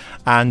Bennett,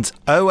 and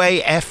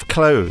OAF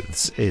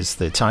Clothes is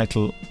the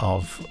title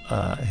of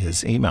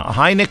his email.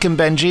 Hi, Nick and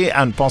Benji,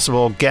 and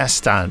possible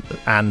guest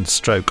and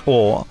stroke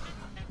or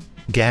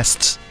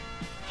guests.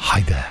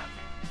 Hi there.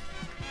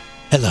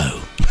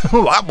 Hello.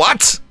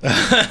 What?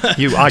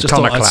 You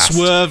iconoclast.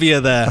 Swerve you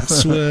there.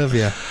 Swerve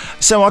you.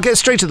 So I'll get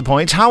straight to the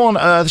point. How on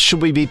earth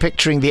should we be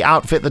picturing the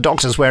outfit the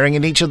Doctor's wearing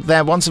in each of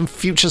their once and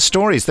future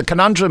stories? The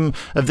conundrum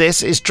of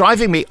this is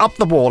driving me up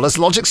the wall as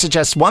logic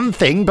suggests one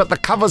thing, but the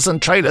covers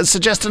and trailers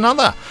suggest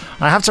another.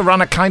 I have to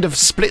run a kind of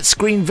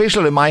split-screen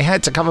visual in my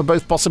head to cover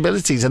both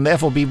possibilities and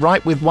therefore be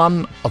right with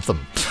one of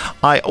them.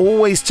 I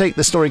always take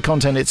the story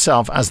content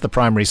itself as the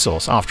primary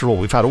source. After all,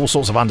 we've had all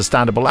sorts of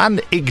understandable and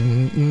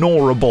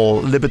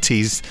ignorable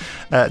liberties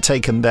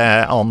taken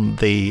there on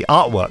the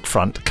artwork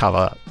front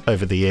cover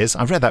over the years.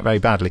 I've read that very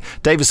badly.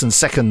 Davison's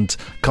second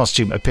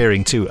costume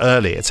appearing too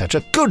early,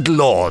 etc. Good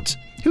Lord!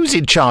 Who's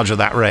in charge of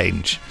that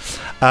range?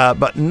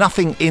 But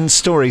nothing in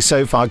story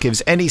so far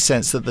gives any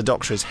sense that the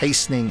Doctor is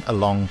hastening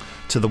along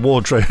to the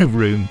wardrobe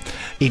room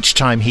each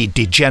time he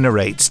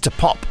degenerates to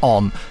pop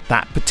on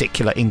that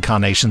particular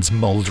incarnation's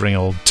mouldering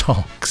old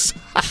togs.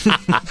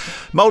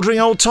 Mouldering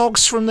old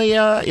togs from the...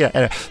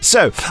 Anyway.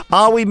 So,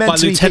 are we meant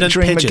to be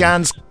picturing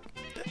McGann's...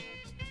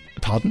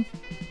 Pardon?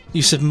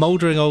 You said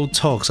mouldering old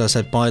togs. I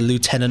said by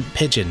Lieutenant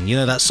Pigeon. You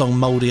know that song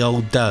Mouldy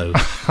Old Dough?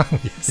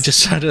 Yes. It just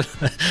sounded...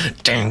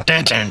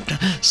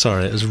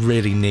 Sorry, it was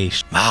really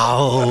niche.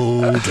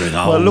 Mouldering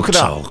old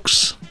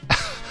togs.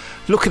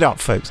 Look it up,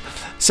 folks.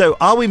 So,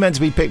 are we meant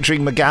to be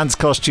picturing McGann's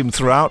costume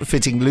throughout,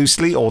 fitting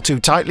loosely or too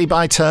tightly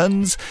by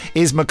turns?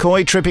 Is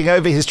McCoy tripping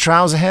over his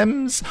trouser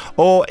hems?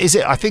 Or is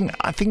it... I think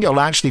you'll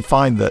actually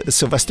find that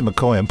Sylvester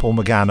McCoy and Paul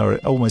McGann are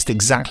almost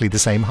exactly the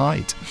same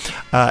height.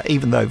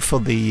 Even though for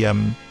the...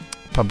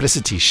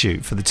 publicity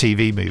shoot for the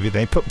TV movie,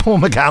 they put Paul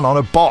McGann on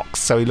a box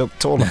so he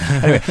looked taller.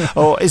 Anyway,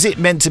 or is it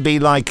meant to be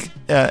like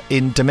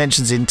in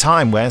Dimensions in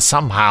Time, where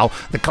somehow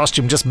the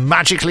costume just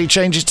magically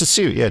changes to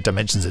suit? Yeah,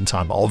 Dimensions in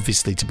Time,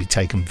 obviously to be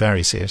taken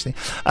very seriously.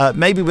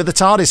 Maybe with the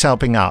TARDIS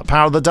helping out,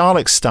 Power of the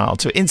Daleks style,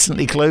 to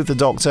instantly clothe the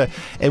Doctor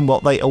in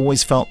what they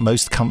always felt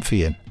most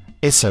comfy in.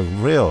 It's a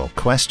real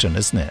question,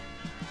 isn't it?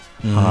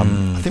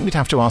 I think we'd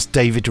have to ask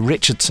David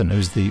Richardson,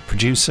 who's the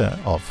producer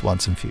of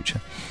Once and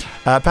Future.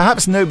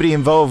 Perhaps nobody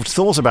involved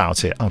thought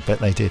about it. I bet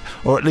they did.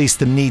 Or at least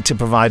the need to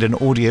provide an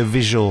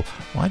audio-visual...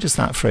 Why does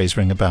that phrase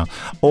ring a bell?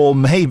 Or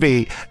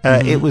maybe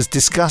it was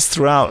discussed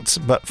throughout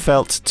but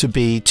felt to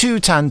be too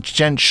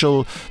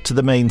tangential to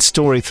the main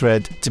story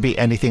thread to be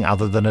anything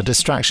other than a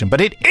distraction.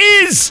 But it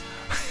is!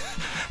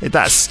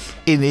 That's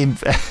in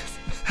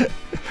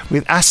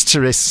with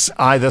asterisks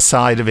either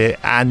side of it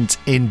and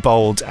in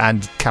bold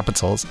and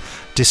capitals.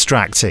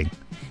 Distracting.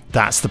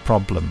 That's the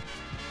problem,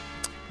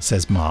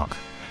 says Mark.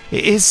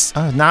 It is...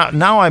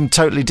 now I'm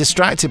totally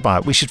distracted by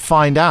it. We should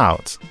find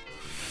out.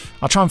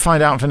 I'll try and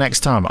find out for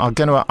next time. I'm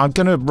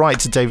gonna write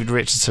to David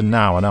Richardson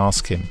now and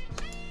ask him.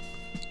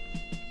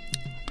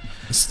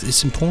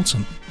 It's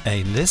important.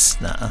 A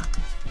listener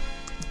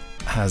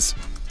has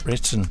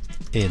written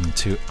in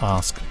to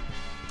ask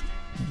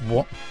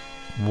what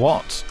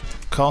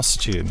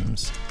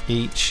costumes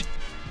each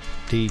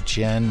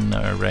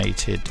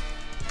degenerated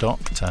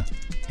Doctor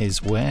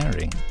is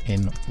wearing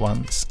in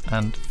Once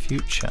and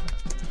Future.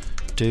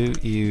 Do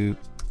you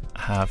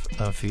have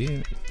a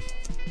view?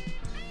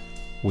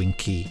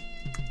 Winky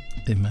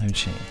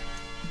emoji.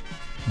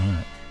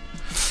 Right.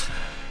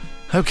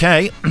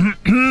 Okay.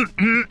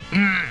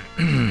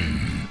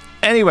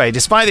 anyway,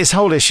 despite this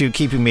whole issue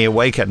keeping me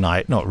awake at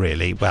night, not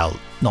really, well,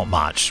 not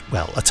much,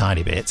 well, a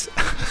tiny bit,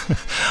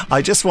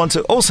 I just want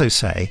to also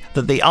say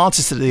that The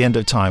Artist at the End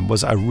of Time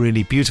was a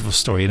really beautiful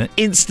story and an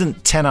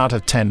instant 10 out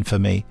of 10 for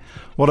me.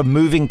 What a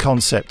moving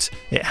concept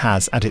it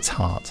has at its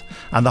heart.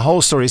 And the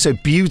whole story is so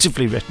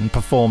beautifully written,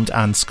 performed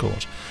and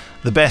scored.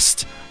 The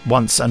best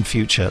Once and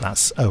Future,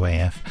 that's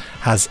OAF,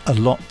 has a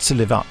lot to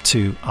live up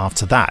to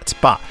after that,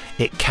 but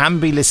it can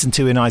be listened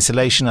to in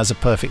isolation as a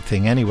perfect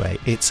thing anyway.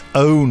 Its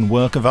own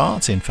work of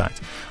art, in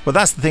fact. Well,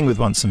 that's the thing with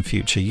Once and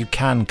Future. You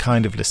can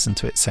kind of listen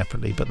to it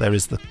separately, but there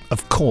is,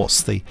 of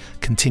course, the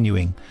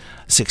continuing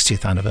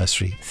 60th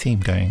anniversary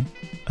theme going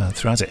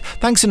throughout it.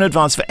 Thanks in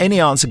advance for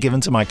any answer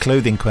given to my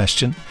clothing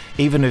question,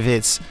 even if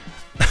it's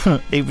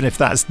even if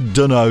that's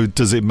dunno,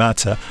 does it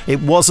matter?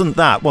 It wasn't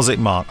that, was it,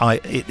 Mark?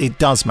 It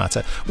does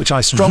matter, which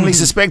I strongly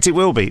suspect it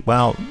will be.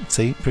 Well,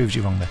 see, proves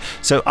you wrong there.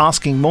 So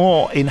asking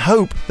more in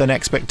hope than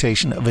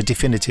expectation of a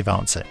definitive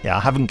answer. Yeah, I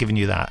haven't given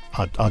you that.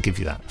 I'll give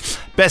you that.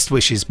 Best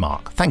wishes,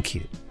 Mark. Thank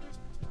you.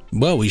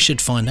 Well, we should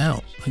find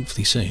out,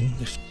 hopefully soon.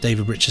 If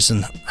David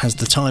Richardson has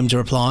the time to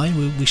reply,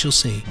 we shall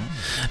see.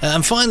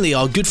 And finally,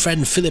 our good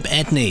friend Philip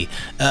Edney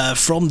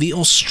from the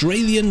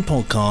Australian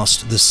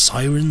podcast, The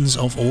Sirens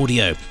of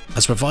Audio,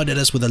 has provided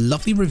us with a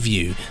lovely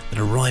review that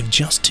arrived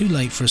just too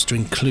late for us to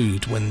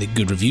include when the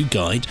Good Review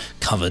Guide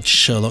covered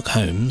Sherlock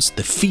Holmes,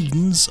 The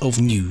Fiends of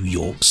New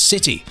York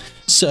City.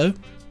 So,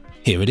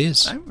 here it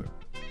is.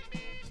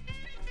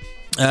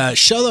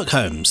 Sherlock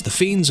Holmes, The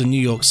Fiends of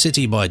New York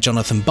City by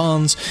Jonathan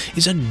Barnes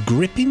is a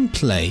gripping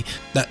play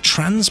that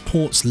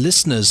transports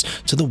listeners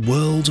to the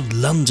world of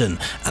London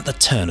at the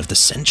turn of the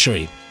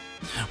century.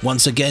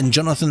 Once again,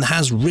 Jonathan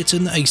has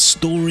written a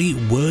story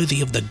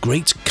worthy of the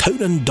great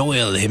Conan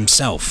Doyle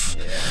himself.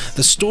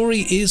 The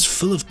story is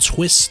full of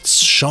twists,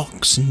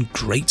 shocks and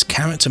great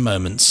character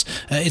moments.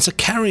 It's a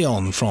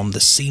carry-on from The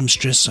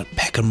Seamstress at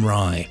Peckham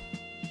Rye.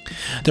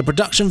 The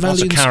production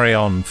values... What's a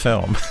carry-on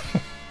film?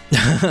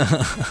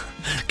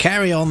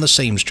 Carry on, The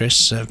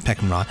Seamstress,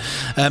 Peckham Rye.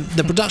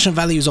 The production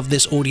values of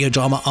this audio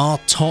drama are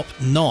top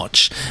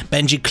notch.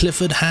 Benji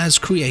Clifford has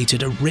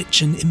created a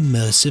rich and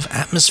immersive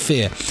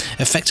atmosphere,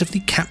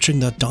 effectively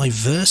capturing the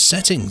diverse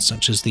settings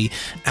such as the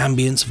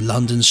ambience of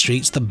London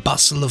streets, the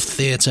bustle of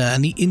theatre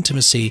and the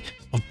intimacy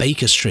of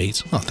Baker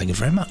Street. Oh, thank you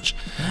very much.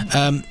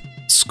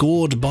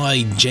 Scored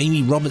by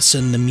Jamie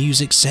Robertson, the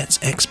music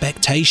sets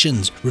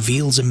expectations,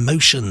 reveals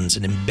emotions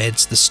and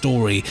embeds the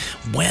story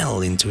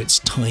well into its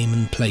time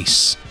and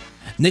place.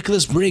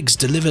 Nicholas Briggs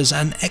delivers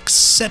an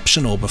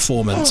exceptional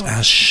performance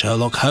as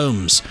Sherlock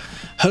Holmes.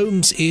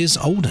 Holmes is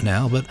older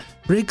now, but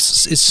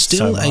Briggs is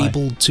still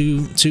able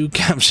to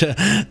capture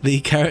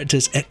the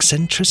character's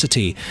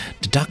eccentricity,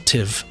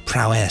 deductive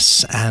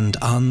prowess and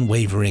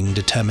unwavering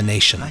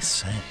determination. I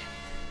say.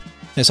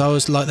 Yes, I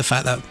always like the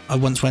fact that I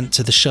once went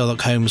to the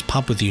Sherlock Holmes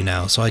pub with you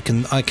now, so I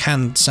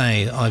can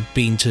say I've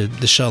been to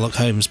the Sherlock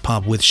Holmes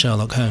pub with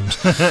Sherlock Holmes.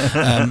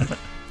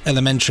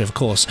 Elementary, of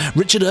course.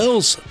 Richard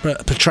Earle's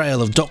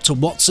portrayal of Dr.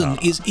 Watson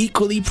is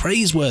equally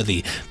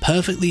praiseworthy,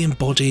 perfectly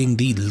embodying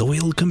the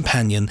loyal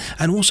companion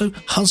and also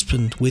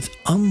husband with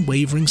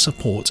unwavering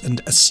support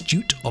and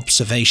astute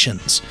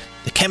observations.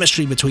 The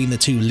chemistry between the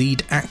two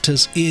lead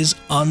actors is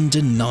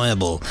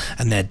undeniable,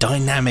 and their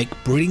dynamic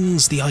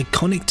brings the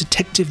iconic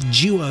detective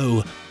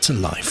duo to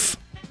life.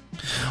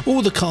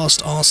 All the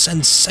cast are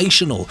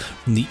sensational,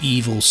 from the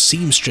evil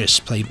seamstress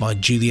played by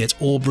Juliet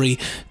Aubrey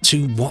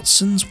to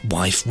Watson's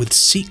wife with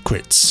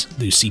secrets,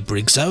 Lucy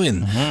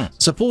Briggs-Owen,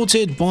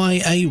 supported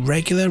by a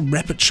regular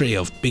repertory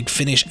of Big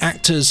Finish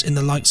actors in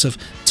the likes of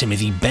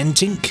Timothy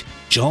Bentinck,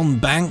 John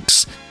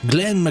Banks,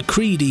 Glenn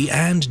Macready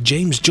and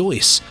James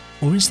Joyce.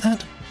 Or is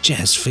that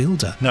Jez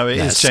Fielder? No,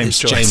 it's James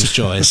Joyce. James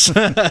Joyce. It's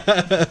not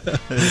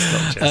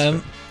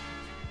Jez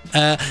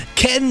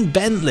Ken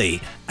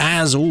Bentley,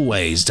 as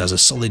always, does a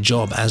solid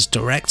job as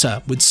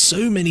director, with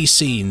so many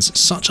scenes,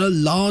 such a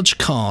large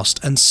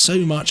cast and so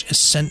much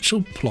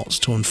essential plots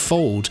to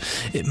unfold.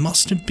 It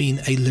must have been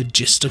a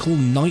logistical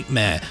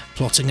nightmare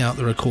plotting out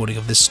the recording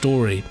of this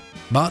story.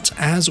 But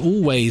as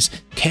always,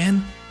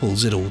 Ken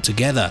pulls it all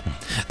together.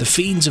 The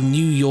Fiends of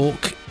New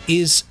York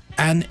is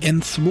an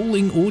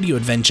enthralling audio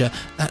adventure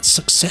that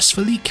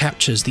successfully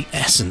captures the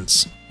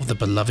essence of the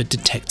beloved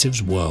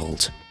detective's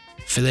world.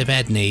 Philip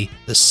Edney,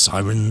 The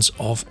Sirens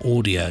of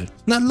Audio.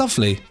 Isn't that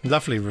lovely?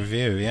 Lovely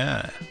review,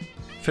 yeah.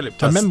 Philip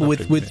does. I remember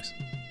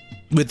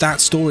with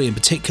that story in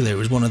particular, it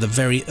was one of the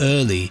very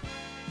early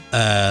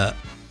COVID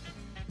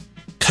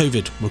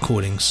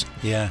recordings.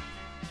 Yeah.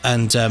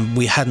 And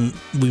we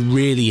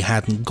really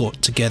hadn't got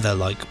together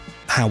like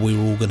how we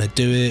were all going to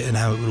do it and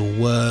how it would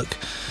all work.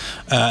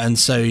 And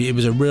so it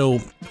was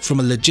from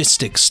a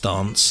logistics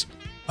stance,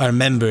 I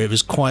remember there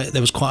was quite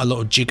a lot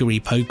of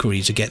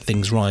jiggery-pokery to get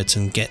things right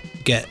and get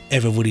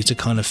everybody to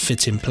kind of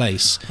fit in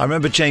place. I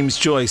remember James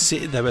Joyce,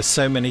 there were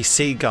so many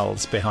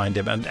seagulls behind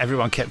him and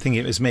everyone kept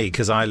thinking it was me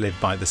because I live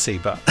by the sea,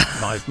 but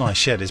my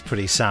shed is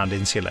pretty sound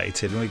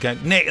insulated. And we go,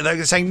 Nick,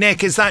 they're saying,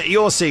 Nick, is that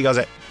your seagulls?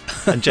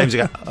 And James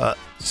would go,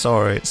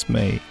 sorry, it's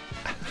me.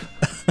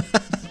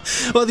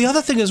 Well, the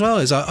other thing as well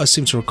is I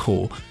seem to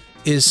recall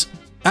is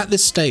at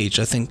this stage,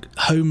 I think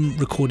home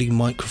recording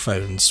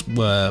microphones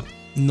were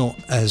not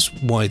as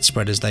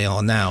widespread as they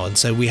are now, and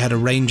so we had a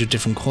range of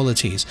different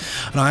qualities.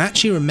 And I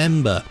actually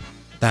remember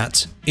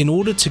that in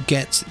order to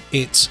get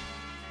it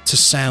to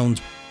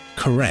sound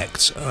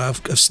correct, I've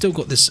still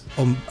got this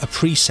on a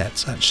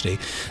preset. Actually,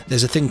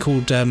 there's a thing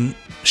called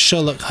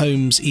Sherlock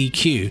Holmes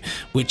EQ,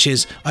 which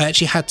is I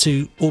actually had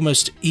to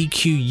almost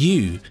EQ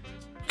you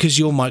because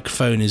your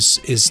microphone is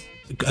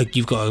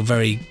you've got a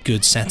very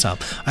good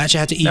setup. I actually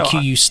had to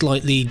EQ you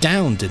slightly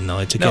down, didn't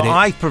I?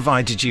 I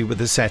provided you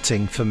with a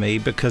setting for me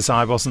because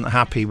I wasn't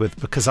happy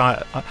because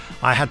I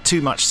had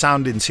too much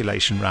sound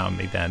insulation around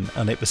me then,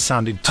 and it was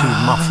sounding too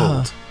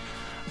muffled.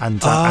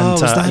 And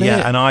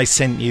I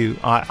sent you.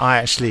 I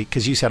actually,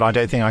 because you said I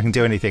don't think I can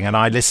do anything, and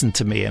I listened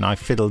to me and I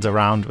fiddled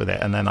around with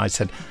it, and then I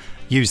said,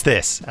 use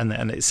this, and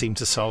it seemed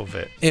to solve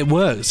it. It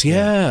works,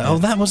 yeah. Oh,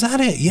 that was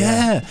it,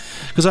 yeah.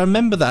 Because I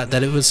remember that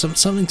it was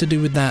something to do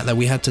with that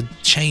we had to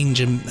change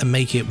and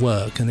make it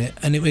work, and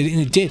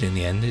it did in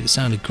the end. It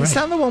sounded great. Is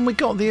that the one we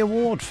got the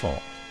award for?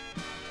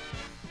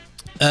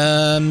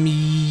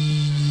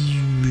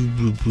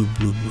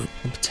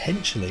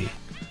 Potentially.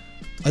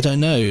 I don't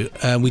know.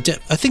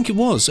 I think it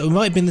was. It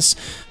might have been this.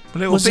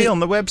 Well, it will be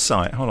on the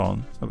website. Hold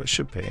on. Oh, it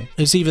should be. It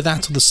was either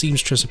that or the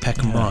Seamstress of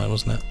Peckham Rye,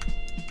 wasn't it?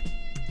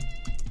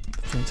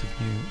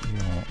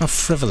 How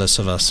frivolous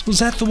of us. Was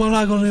that the one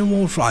I got an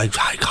award for? I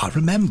can't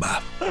remember.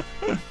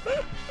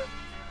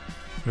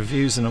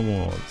 Reviews and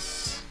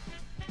awards.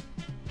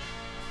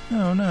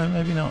 No,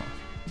 maybe not.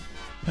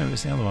 Maybe it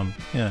was the other one.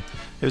 Yeah.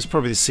 It was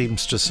probably the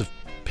Seamstress of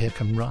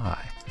Peckham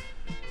Rye.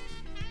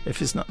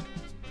 If it's not...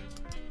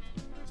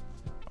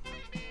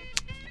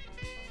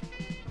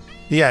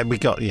 Yeah, we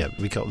got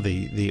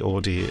the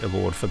audio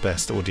award for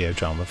best audio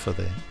drama for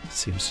the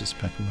Seamstress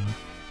Peckham Rye.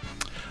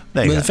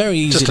 They're very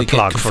easy to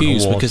get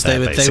confused because they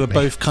were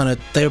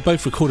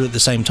both recorded at the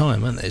same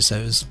time, weren't they? So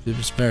it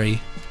was very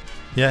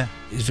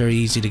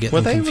easy to get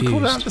them confused. Were they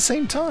recorded at the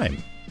same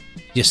time?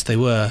 Yes, they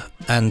were,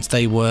 and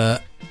they were,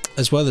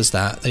 as well as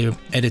that, they were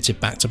edited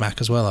back to back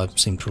as well. I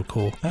seem to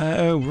recall.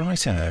 Oh,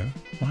 righto.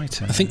 I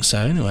think so.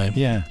 Anyway,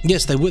 yeah.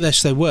 Yes, they were.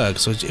 Yes, they were.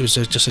 So it was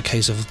just a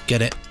case of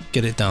get it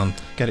done.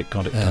 Got it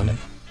done.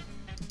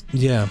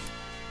 Yeah.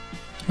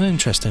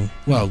 Interesting.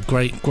 Well,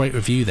 great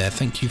review there.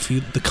 Thank you for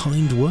the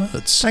kind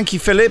words. Thank you,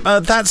 Philip.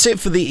 That's it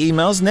for the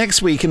emails.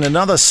 Next week in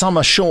another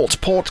summer short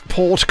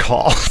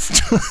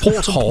podcast.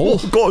 Porthole.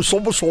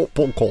 Summer short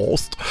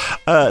podcast.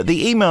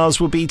 The emails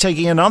will be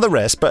taking another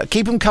rest, but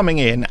keep them coming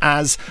in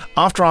as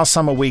after our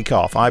summer week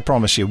off, I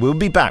promise you, we'll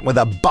be back with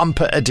a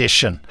bumper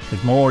edition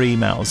with more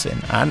emails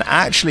in. And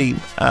actually,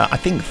 I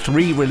think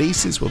 3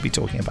 releases we'll be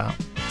talking about.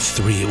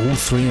 All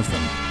three of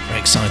them. Very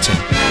exciting.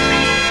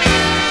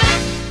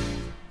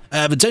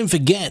 But don't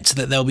forget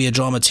that there'll be a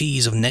drama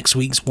tease of next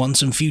week's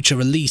Once and Future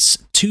release,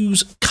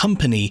 Two's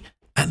Company,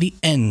 at the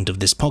end of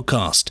this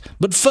podcast.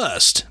 But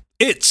first,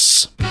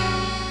 it's...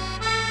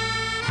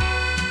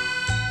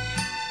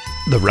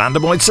 the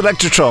Randomoid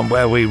Selectotron,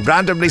 where we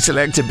randomly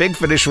select a Big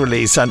Finish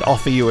release and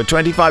offer you a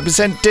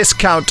 25%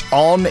 discount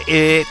on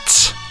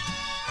it.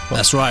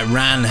 That's right,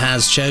 Ran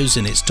has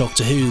chosen. It's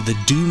Doctor Who, The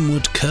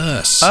Doomwood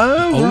Curse.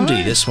 Oh,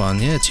 oldie, this one,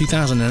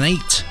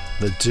 2008.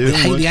 The Doomwood With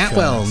Hayley Curse.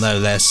 Atwell, no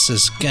less,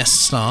 as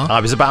guest star. I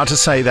was about to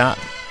say that.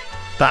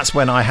 That's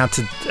when I had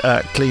to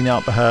clean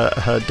up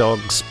her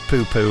dog's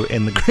poo-poo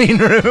in the green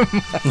room.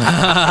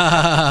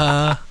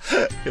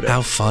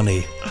 How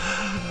funny.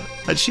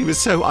 And she was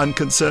so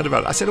unconcerned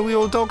about it. I said, oh,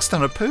 your dog's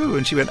done a poo.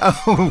 And she went,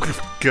 oh,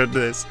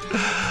 goodness.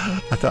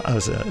 I thought,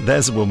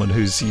 there's a woman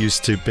who's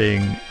used to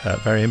being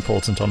very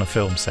important on a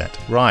film set.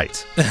 Right.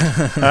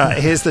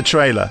 Here's the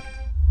trailer.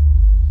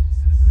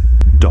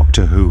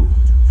 Doctor Who,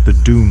 The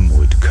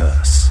Doomwood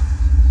Curse.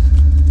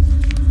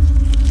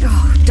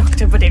 Oh,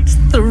 Doctor, but it's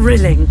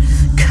thrilling.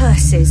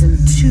 Curses and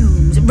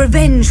tombs,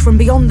 revenge from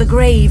beyond the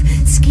grave,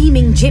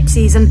 scheming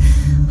gypsies and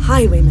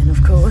highwaymen,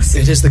 of course.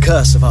 It is the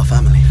curse of our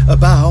family. A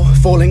bough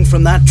falling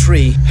from that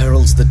tree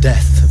heralds the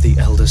death of the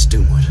eldest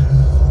Doomwood.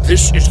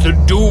 This is the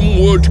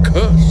Doomwood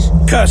Curse.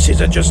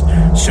 Curses are just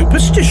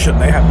superstition.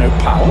 They have no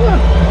power.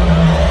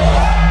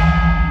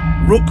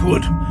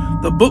 Rookwood,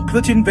 the book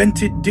that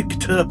invented Dick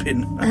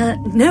Turpin.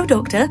 No,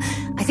 Doctor.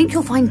 I think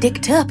you'll find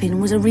Dick Turpin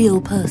was a real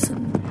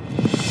person.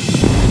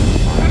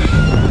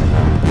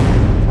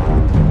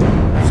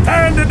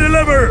 Stand and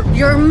deliver!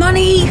 Your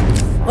money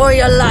or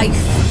your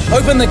life?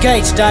 Open the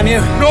gate, damn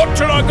you. Not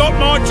till I got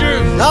my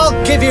due.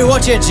 I'll give you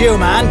what you're due,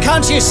 man.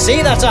 Can't you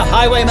see that's a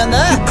highwayman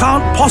there? You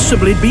can't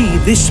possibly be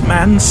this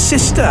man's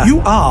sister.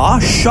 You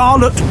are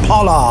Charlotte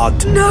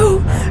Pollard.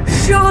 No,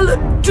 Charlotte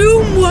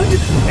Doomwood.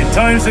 In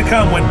times to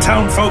come, when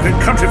townfolk and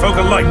countryfolk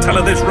alike tell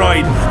of this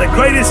ride, the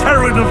greatest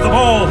heroine of them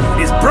all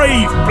is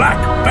brave Black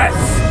Beth.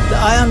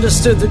 I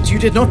understood that you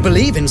did not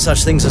believe in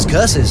such things as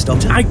curses,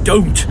 Doctor. I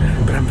don't,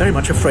 but I'm very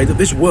much afraid that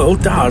this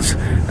world does.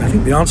 I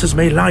think the answers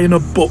may lie in a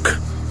book.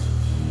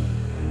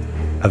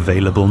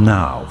 Available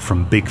now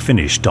from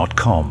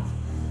BigFinish.com.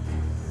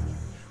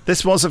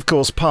 This was, of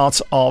course, part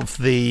of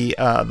the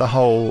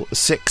whole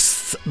 6th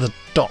 6th The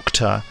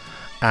Doctor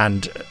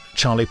and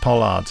Charlie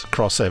Pollard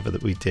crossover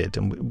that we did,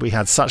 and we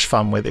had such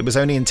fun with it. It was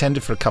only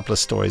intended for a couple of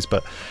stories,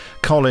 but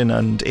Colin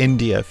and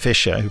India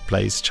Fisher, who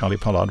plays Charlie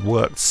Pollard,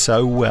 worked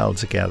so well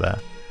together.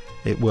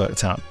 It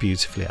worked out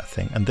beautifully, I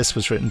think. And this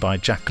was written by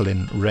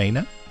Jacqueline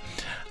Rayner,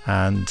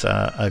 and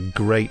a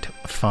great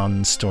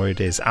fun story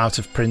it is. Out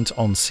of print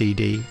on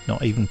CD,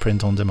 not even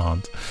print on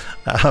demand,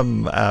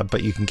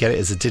 but you can get it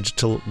as a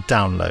digital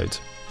download.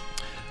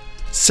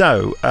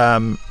 So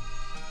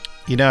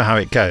you know how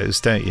it goes,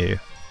 don't you?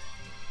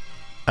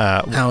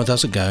 How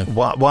does it go?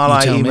 While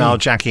I email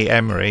Jackie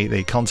Emery,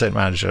 the content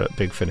manager at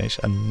Big Finish,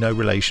 and no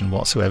relation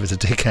whatsoever to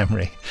Dick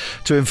Emery,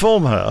 to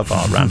inform her of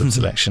our random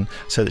selection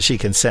so that she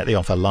can set the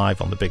offer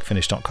live on the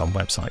bigfinish.com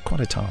website.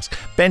 Quite a task.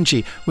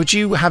 Benji, would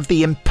you have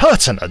the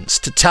impertinence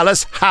to tell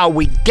us how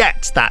we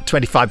get that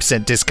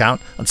 25%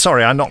 discount? I'm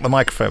sorry, I knocked the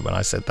microphone when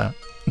I said that.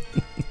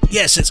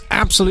 Yes, it's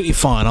absolutely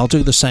fine. I'll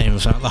do the same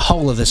throughout the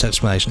whole of this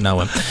explanation. No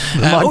one.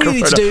 All you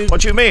need to do...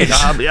 What do you mean?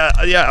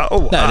 Yeah.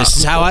 Oh, no, this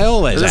is how I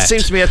always act. There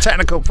seems to be a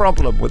technical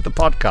problem with the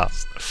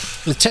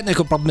podcast. The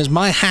technical problem is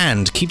my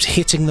hand keeps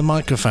hitting the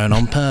microphone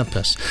on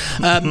purpose.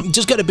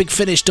 Just go to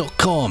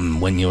bigfinish.com.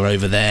 When you're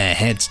over there,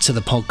 head to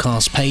the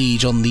podcast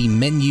page on the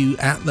menu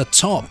at the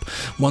top.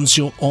 Once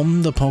you're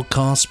on the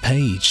podcast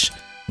page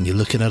and you're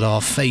looking at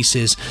our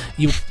faces,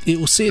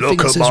 you'll see a thing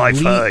that says... Look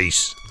at my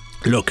face.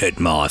 Look at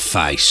my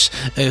face.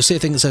 You'll see a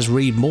thing that says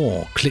read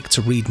more. Click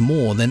to read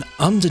more. Then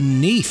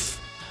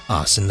underneath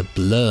us in the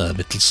blurb,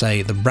 it'll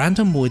say the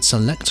Randomoid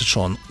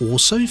Selectatron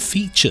also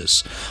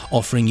features,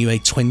 offering you a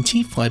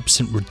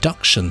 25%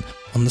 reduction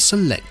on the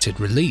selected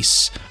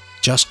release.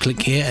 Just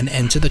click here and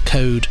enter the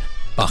code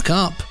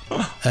BUCKUP.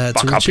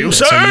 Buck up, you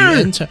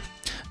say?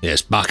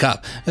 Yes, buck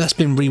up. That's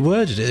been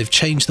reworded. They've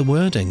changed the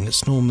wording.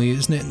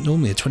 Isn't it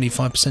normally a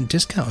 25%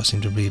 discount, I seem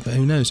to read, but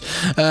who knows?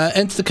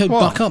 Enter the code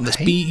BUCKUP. That's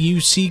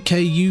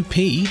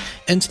BUCKUP.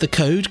 Enter the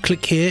code,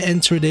 click here,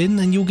 enter it in,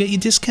 and you'll get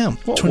your discount.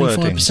 What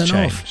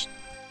 25% off.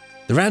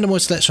 The Randomoid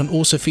Selection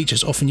also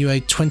features, offering you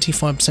a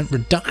 25%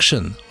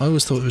 reduction. I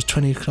always thought it was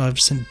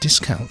 25%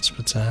 discounts,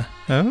 but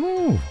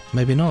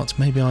maybe not.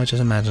 Maybe I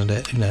just imagined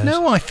it. Who knows?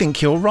 No, I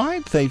think you're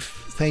right. They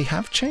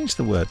have changed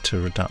the word to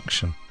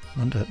reduction. I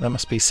wonder, there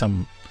must be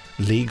some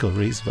legal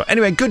reason for it.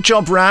 Anyway, good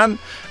job, Ran.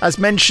 As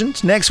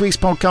mentioned, next week's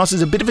podcast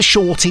is a bit of a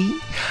shorty,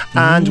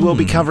 and we'll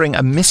be covering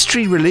a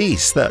mystery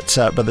release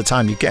that by the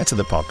time you get to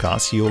the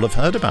podcast, you'll have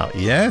heard about.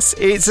 Yes,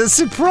 it's a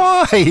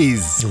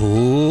surprise.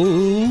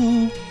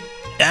 Ooh.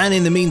 And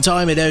in the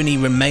meantime, it only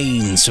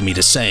remains for me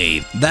to say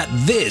that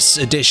this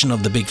edition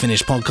of the Big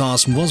Finish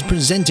podcast was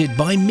presented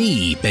by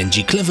me,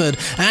 Benji Clifford,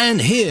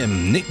 and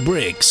him, Nick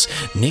Briggs.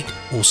 Nick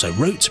also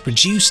wrote,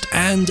 produced,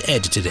 and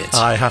edited it.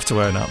 I have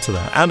to own up to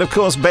that. And of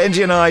course,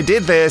 Benji and I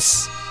did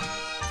this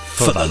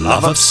for the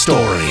love of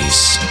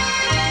stories.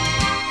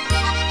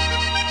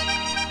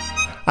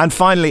 And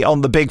finally,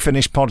 on the Big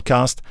Finish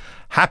podcast,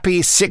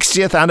 happy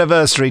 60th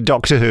anniversary,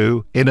 Doctor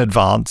Who, in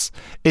advance.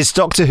 It's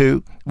Doctor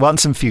Who,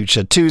 Once and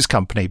Future, Two's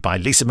Company by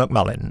Lisa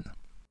McMullen.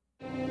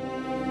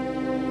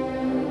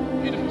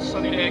 Beautiful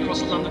sunny day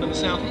across London and the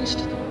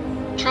southeast.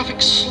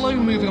 Traffic slow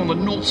moving on the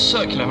North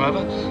Circular, however,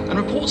 and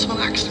reports of an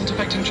accident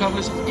affecting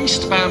travellers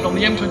eastbound on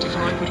the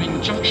M25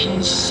 between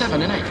junctions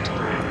 7 and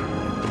 8.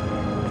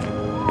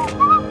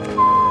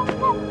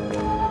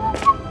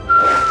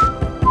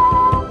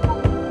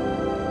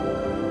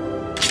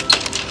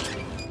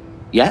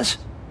 Yes?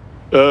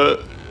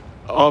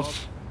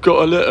 I've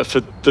got a letter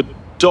for the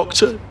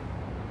Doctor.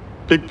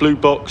 Big blue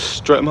box,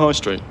 Streatham High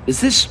Street. Is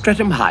this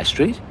Streatham High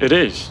Street? It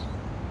is.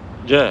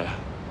 Yeah.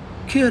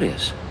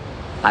 Curious.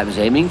 I was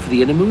aiming for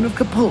the inner moon of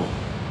Kapur.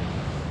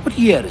 What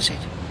year is it?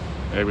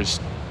 It was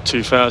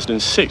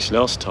 2006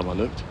 last time I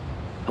looked.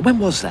 And when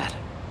was that?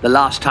 The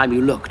last time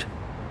you looked?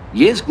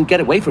 Years can get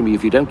away from you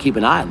if you don't keep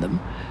an eye on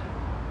them.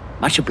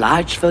 Much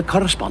obliged for the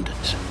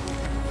correspondence.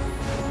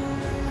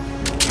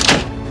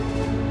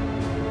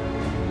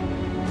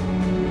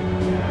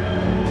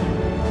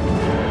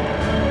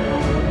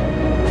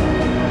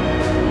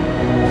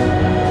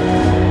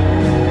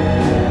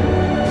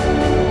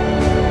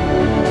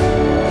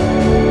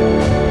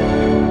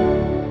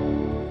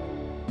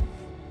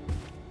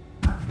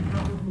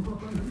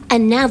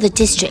 And now the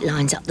district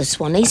line's up the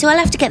Swanee, so I'll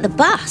have to get the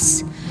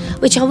bus.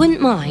 Which I wouldn't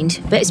mind,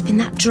 but it's been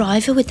that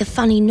driver with the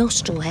funny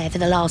nostril hair for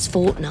the last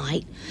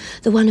fortnight.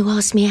 The one who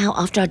asked me out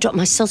after I dropped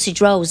my sausage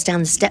rolls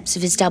down the steps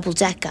of his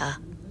double-decker.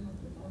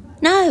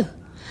 No,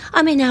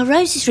 I'm in our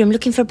Rose's room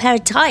looking for a pair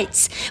of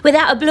tights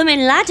without a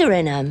blooming ladder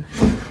in them.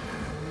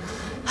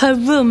 Her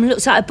room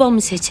looks like a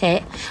bomb's hit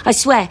it. I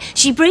swear,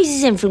 she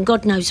breezes in from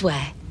God knows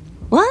where.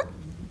 What?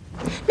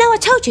 No, I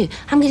told you,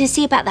 I'm going to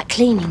see about that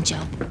cleaning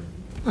job.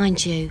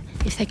 Mind you,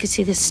 if they could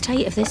see the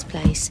state of this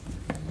place.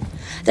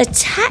 The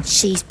tat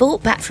she's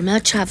brought back from her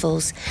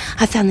travels.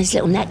 I found this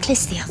little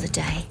necklace the other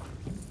day.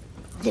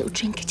 Little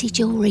trinkety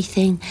jewellery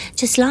thing,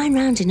 just lying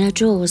round in her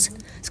drawers.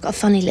 It's got a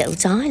funny little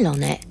dial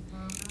on it.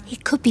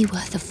 It could be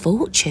worth a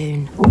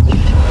fortune.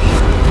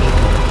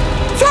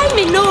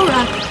 Flaming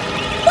Nora!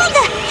 What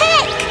the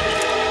heck?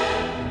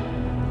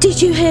 Did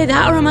you hear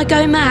that, or am I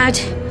going mad?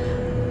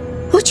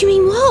 What do you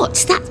mean, what?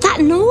 That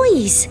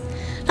noise.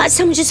 Like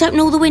someone just opened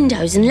all the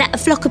windows and let a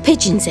flock of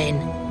pigeons in.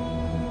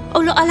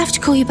 Oh, look, I'll have to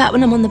call you back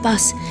when I'm on the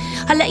bus.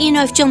 I'll let you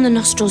know if John the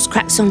Nostrils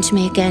cracks onto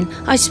me again.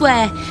 I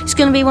swear, it's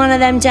going to be one of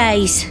them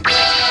days.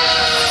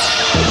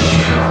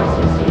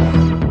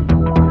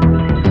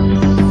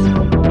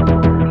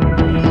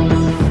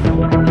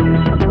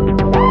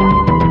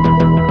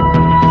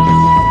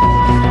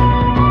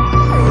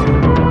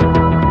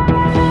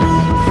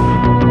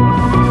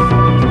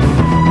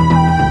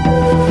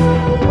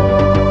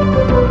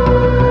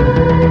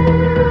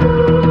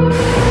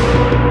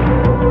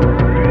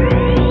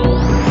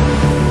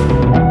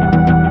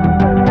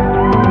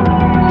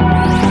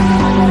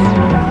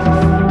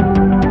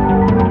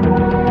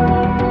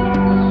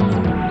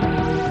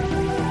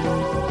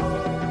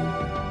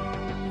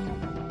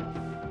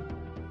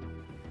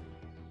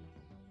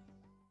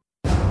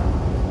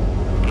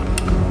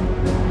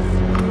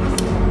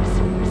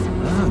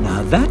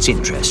 That's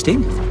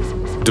interesting.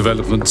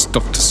 Developments,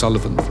 Dr.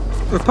 Sullivan?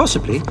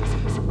 Possibly.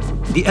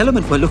 The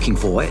element we're looking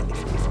for,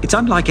 it's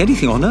unlike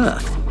anything on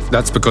Earth.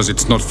 That's because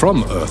it's not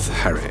from Earth,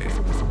 Harry.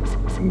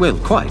 Well,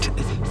 quite.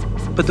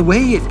 But the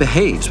way it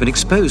behaves when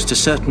exposed to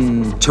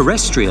certain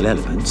terrestrial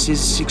elements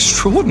is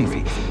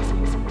extraordinary.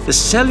 The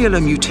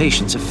cellular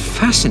mutations are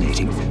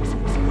fascinating.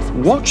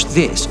 Watch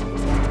this.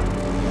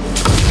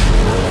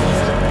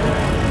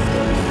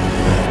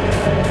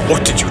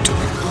 What did you do?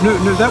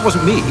 No, that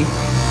wasn't me.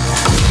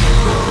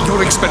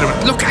 Your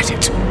experiment. Look at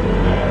it.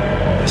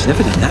 It's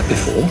never done that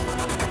before.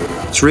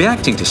 It's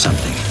reacting to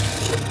something.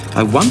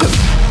 I wonder...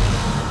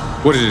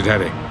 What is it,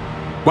 Harry?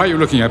 Why are you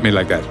looking at me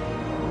like that?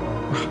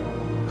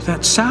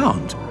 That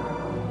sound.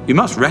 You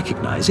must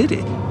recognize it.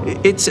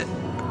 It's a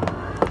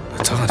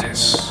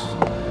TARDIS.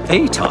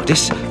 A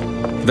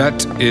TARDIS?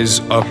 That is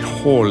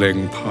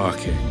appalling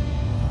parking.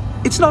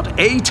 It's not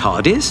a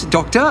TARDIS,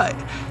 Doctor.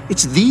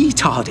 It's the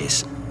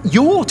TARDIS.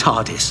 Your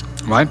TARDIS.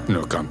 Right?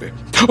 No, can't be.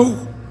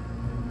 Oh!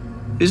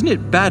 Isn't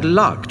it bad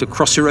luck to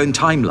cross your own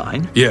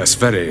timeline? Yes,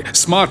 very.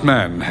 Smart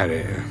man,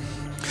 Harry.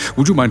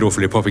 Would you mind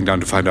awfully popping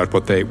down to find out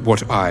what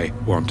I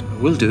want?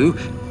 Will do.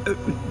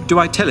 Do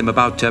I tell him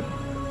about,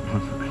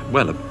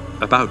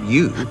 about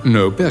you?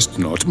 No, best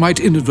not.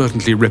 Might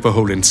inadvertently rip a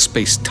hole in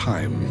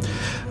space-time.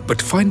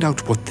 But find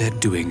out what they're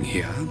doing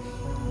here.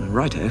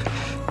 Righto.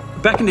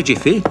 Back in a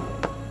jiffy.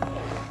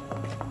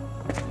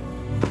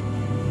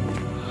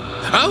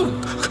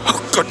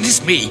 Oh,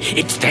 goodness me,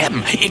 it's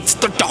them. It's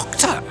the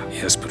Doctor.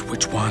 Yes, but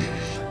which one?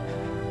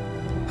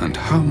 And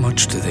how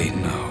much do they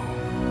know?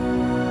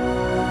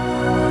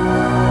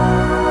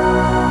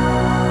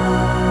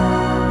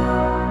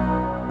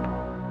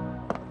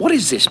 What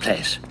is this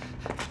place?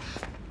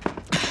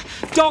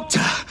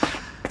 Doctor!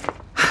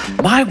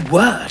 My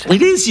word.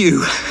 It is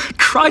you.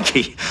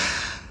 Crikey.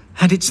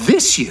 And it's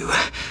this you.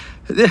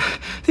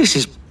 This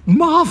is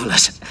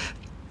marvellous.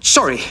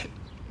 Sorry.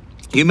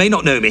 You may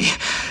not know me.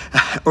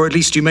 Or at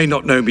least you may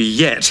not know me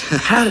yet.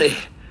 Harry,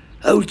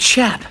 old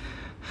chap.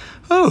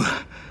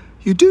 Oh,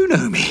 you do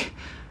know me.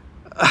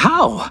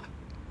 How?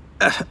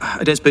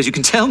 I don't suppose you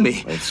can tell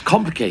me. It's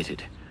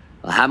complicated.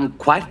 I haven't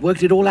quite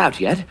worked it all out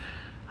yet.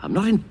 I'm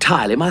not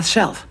entirely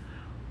myself.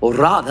 Or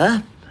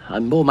rather,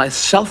 I'm more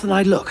myself than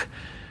I look.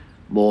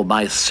 More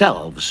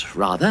myselves,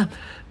 rather.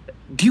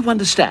 Do you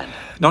understand?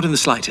 Not in the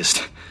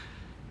slightest.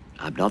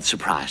 I'm not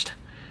surprised.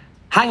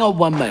 Hang on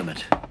one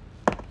moment.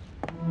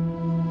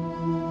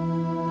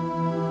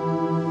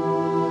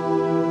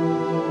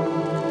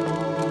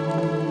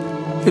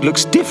 It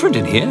looks different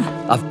in here.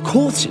 Of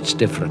course it's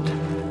different.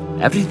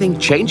 Everything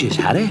changes,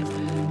 Harry.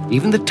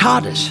 Even the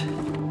TARDIS.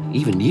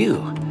 Even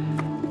you.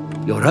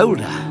 You're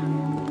older.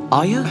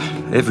 Are you?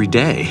 Every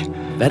day.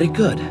 Very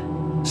good.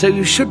 So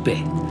you should be.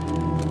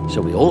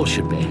 So we all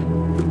should be.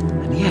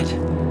 And yet,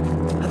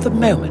 at the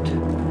moment,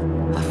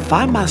 I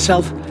find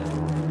myself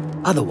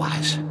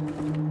otherwise.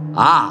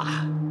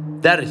 Ah,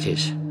 there it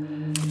is.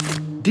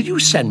 Did you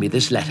send me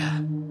this letter?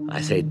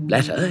 I say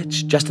letter,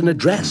 it's just an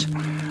address.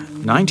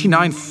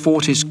 99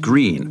 Fortis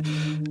Green.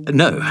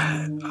 No,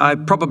 I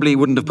probably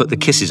wouldn't have put the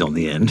kisses on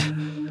the end.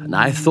 And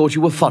I thought you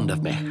were fond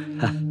of me.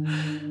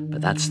 But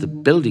that's the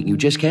building you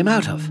just came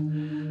out of.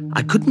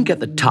 I couldn't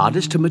get the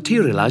TARDIS to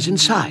materialize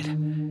inside.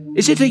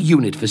 Is it a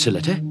unit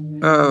facility?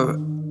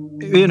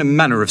 In a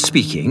manner of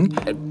speaking.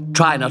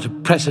 Try not to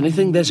press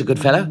anything, there's a good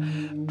fellow.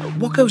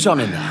 What goes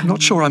on in there?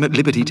 Not sure I'm at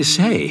liberty to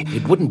say.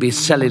 It wouldn't be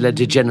cellular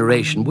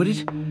degeneration, would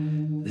it?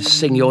 This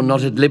thing you're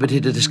not at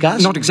liberty to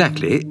discuss? Not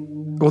exactly.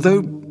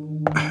 Although,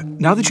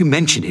 now that you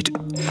mention it...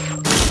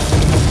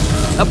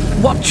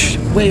 watch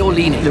where you're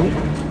leaning.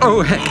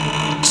 Oh,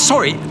 heck.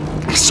 Sorry.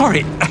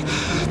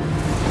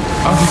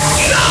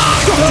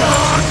 Doctor!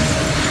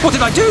 What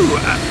did I do?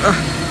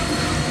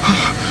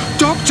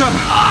 Doctor!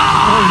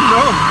 Oh,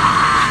 no.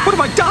 What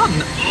have I done?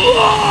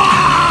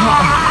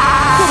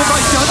 What have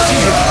I done to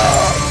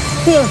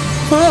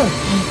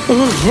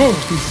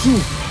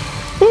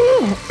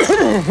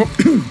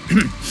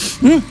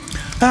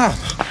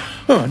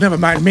you? Never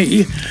mind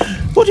me.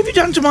 What have you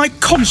done to my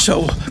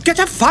console? Get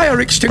a fire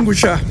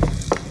extinguisher.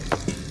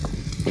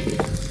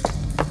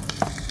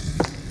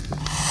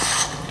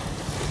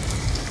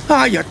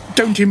 You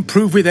don't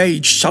improve with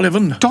age,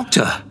 Sullivan.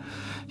 Doctor,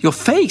 your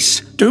face.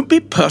 Don't be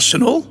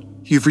personal.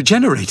 You've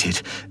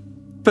regenerated.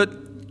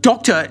 But,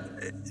 Doctor,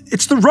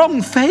 it's the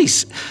wrong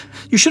face.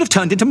 You should have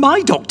turned into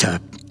my doctor.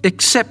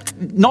 Except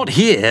not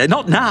here,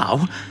 not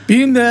now.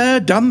 Been there,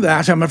 done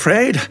that, I'm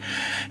afraid.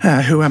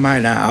 Who am I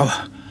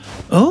now?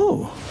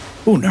 Oh,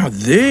 now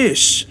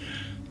this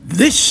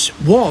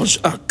was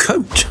a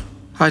coat.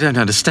 I don't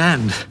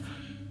understand.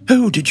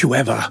 Oh, did you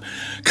ever?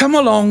 Come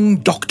along,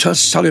 Dr.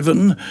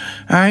 Sullivan.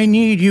 I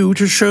need you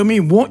to show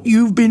me what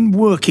you've been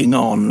working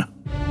on.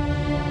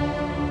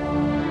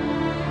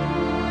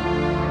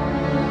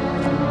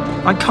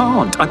 I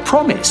can't, I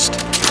promised.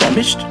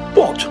 Promised?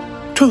 What?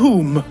 To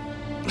whom?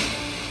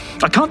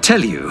 I can't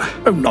tell you.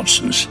 Oh,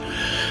 nonsense.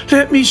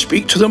 Let me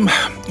speak to them.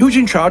 Who's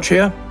in charge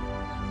here?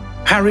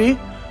 Harry,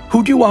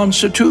 who do you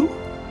answer to?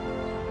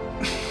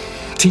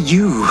 To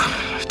you,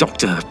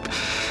 Doctor.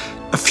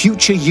 A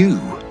future you.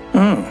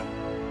 Oh.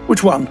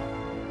 Which one?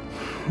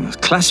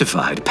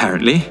 Classified,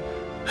 apparently.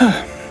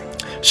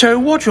 So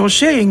what you're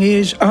saying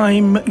is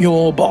I'm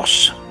your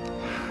boss?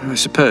 I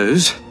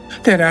suppose.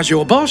 Then as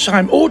your boss,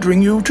 I'm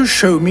ordering you to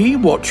show me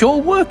what you're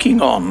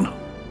working on.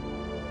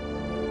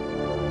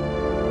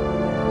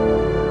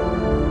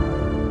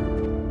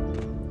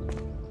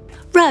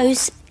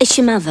 Rose, it's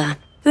your mother.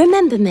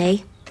 Remember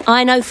me?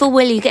 I know full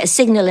well you get a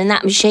signal in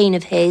that machine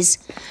of his.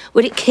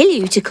 Would it kill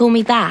you to call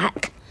me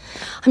back?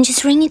 I'm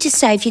just ringing to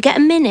say, if you get a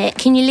minute,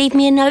 can you leave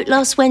me a note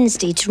last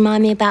Wednesday to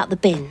remind me about the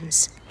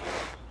bins?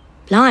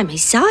 Blimey,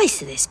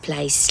 size of this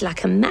place is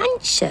like a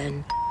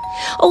mansion.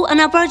 Oh, and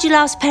I borrowed your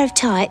last pair of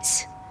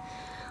tights.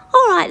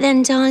 All right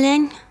then,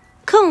 darling.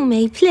 Call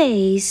me,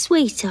 please,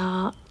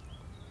 sweetheart.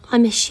 I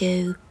miss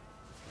you.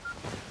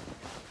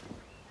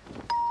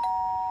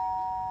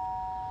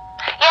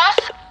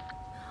 Yes?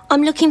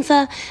 I'm looking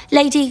for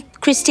Lady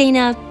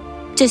Christina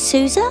de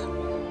Souza.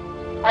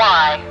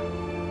 Why?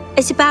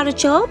 It's about a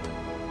job.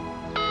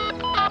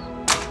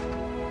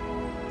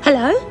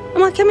 Hello?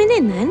 Am I coming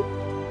in then?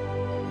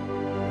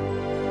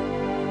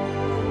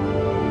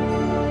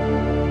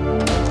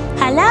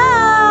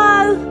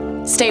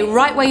 Hello? Stay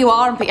right where you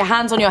are and put your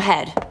hands on your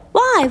head.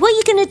 Why? What are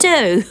you going to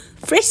do?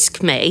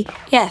 Frisk me?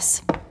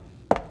 Yes.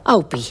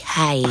 Oh,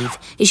 behave.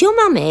 Is your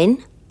mum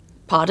in?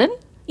 Pardon?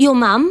 Your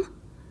mum?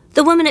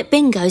 The woman at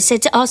bingo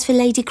said to ask for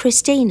Lady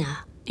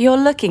Christina. You're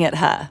looking at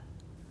her.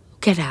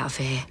 Get out of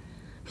here.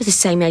 You're the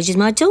same age as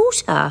my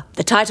daughter.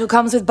 The title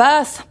comes with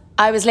birth.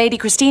 I was Lady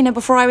Christina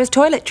before I was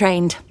toilet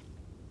trained.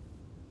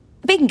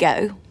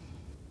 Bingo?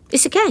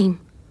 It's a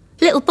game.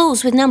 Little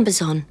balls with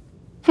numbers on.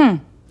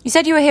 You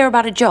said you were here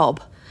about a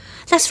job.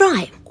 That's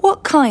right.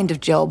 What kind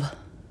of job?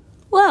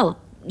 Well,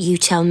 you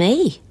tell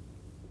me.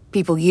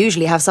 People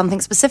usually have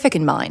something specific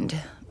in mind.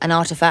 An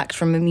artefact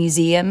from a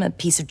museum, a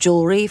piece of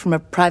jewellery from a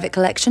private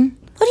collection.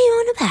 What are you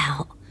on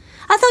about?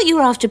 I thought you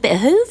were after a bit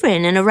of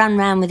hoovering and a run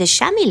round with a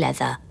chamois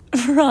leather.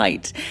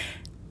 Right.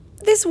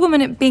 This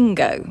woman at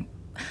bingo,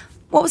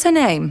 what was her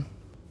name?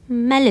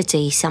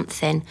 Melody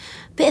something.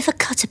 Bit of a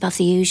cut above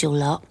the usual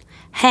lot.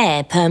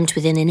 Hair permed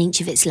within an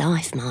inch of its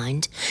life,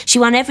 mind. She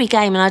won every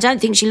game and I don't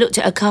think she looked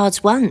at her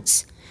cards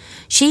once.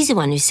 She's the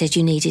one who said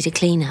you needed a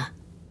cleaner.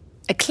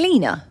 A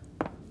cleaner?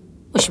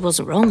 Well, she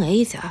wasn't wrong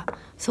either.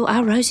 Thought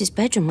our Rose's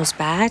bedroom was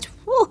bad.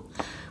 Whew.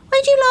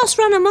 When'd you last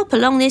run a mop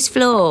along this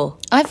floor?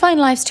 I find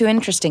life's too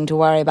interesting to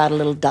worry about a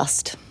little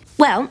dust.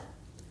 Well,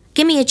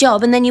 give me a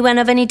job and then you won't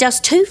have any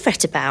dust to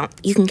fret about.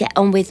 You can get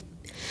on with,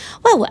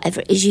 well, whatever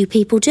it is you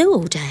people do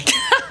all day.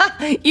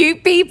 You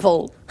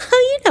people?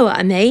 Oh, you know what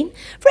I mean.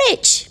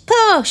 Rich,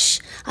 posh.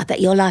 I bet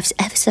your life's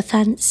ever so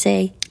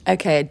fancy.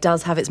 OK, it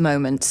does have its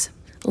moments.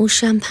 All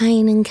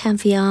champagne and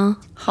caviar.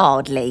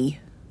 Hardly.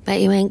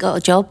 Bet you ain't got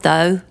a job,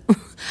 though.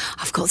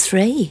 I've got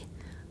 3.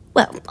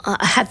 Well,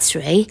 I had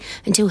 3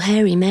 until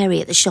Hairy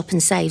Mary at the Shop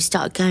and Save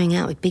started going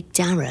out with Big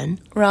Darren.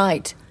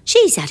 Right.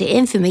 She's had it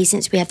in for me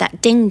since we had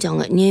that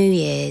ding-dong at New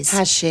Year's.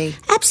 Has she?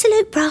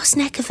 Absolute brass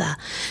neck of her.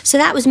 So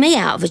that was me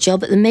out of a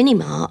job at the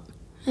mini-mart.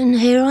 And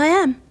here I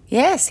am.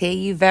 Yes, here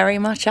you very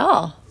much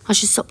are. I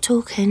should stop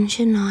talking,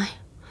 shouldn't I?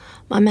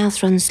 My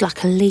mouth runs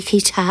like a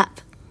leaky tap.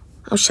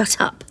 Oh,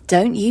 shut up.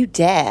 Don't you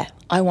dare.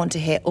 I want to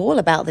hear all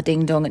about the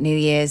ding-dong at New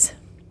Year's.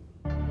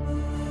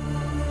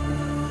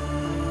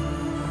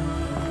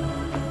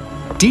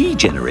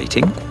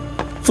 Degenerating?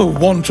 For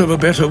want of a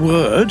better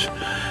word,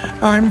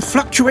 I'm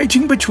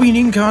fluctuating between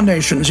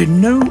incarnations in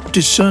no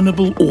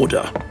discernible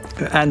order.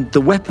 And the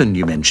weapon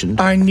you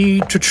mentioned? I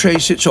need to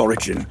trace its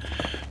origin,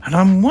 and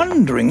I'm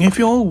wondering if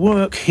your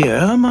work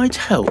here might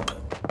help.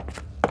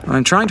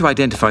 I'm trying to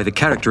identify the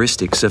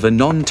characteristics of a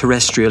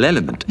non-terrestrial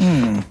element.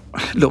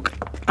 Look,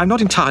 I'm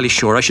not entirely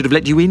sure I should have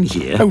let you in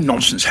here. Oh,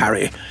 nonsense,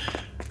 Harry.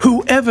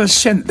 Whoever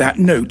sent that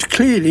note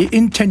clearly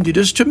intended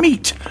us to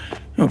meet.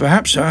 Or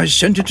perhaps I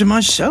sent it to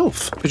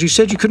myself. But you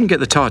said you couldn't get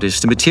the TARDIS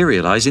to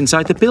materialise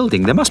inside the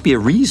building. There must be a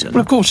reason.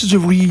 Well, of course there's a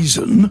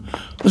reason.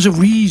 There's a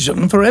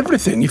reason for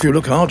everything if you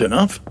look hard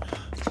enough.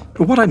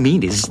 What I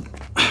mean is,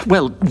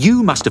 well,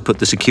 you must have put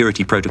the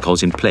security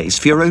protocols in place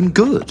for your own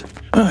good.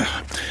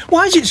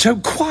 Why is it so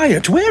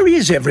quiet? Where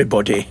is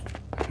everybody?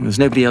 There's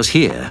nobody else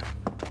here.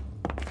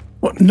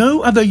 What,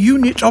 no other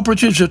unit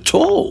operatives at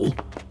all?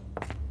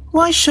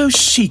 Why so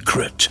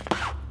secret?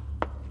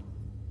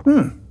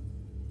 And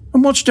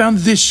what's down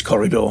this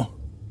corridor?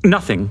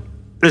 Nothing.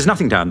 There's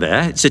nothing down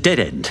there. It's a dead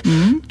end.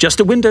 Just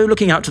a window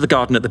looking out to the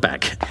garden at the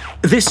back.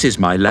 This is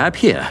my lab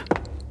here.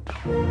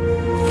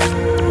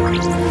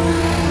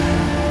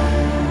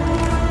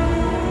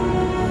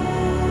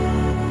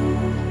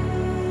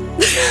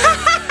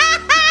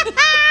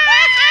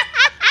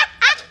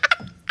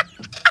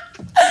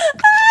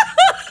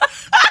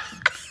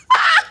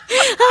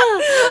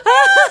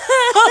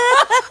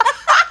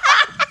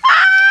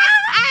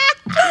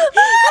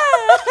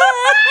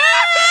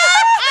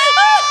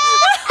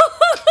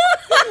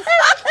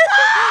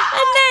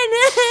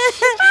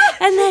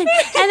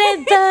 And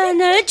then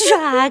Bernard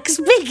drags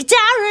Big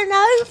Darren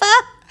over.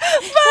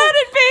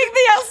 Bernard being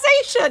the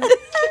Alsatian.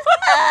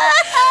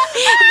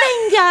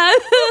 Bingo.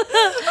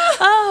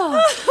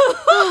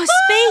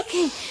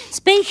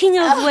 Speaking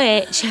of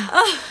which,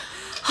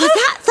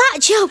 that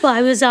job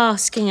I was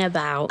asking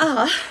about.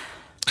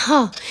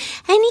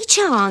 Any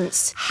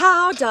chance?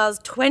 How does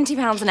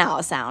 £20 an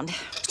hour sound?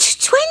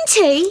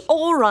 20?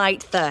 All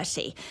right,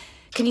 30.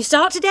 Can you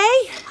start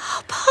today?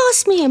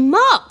 Pass me a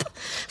mop.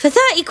 For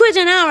 30 quid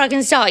an hour I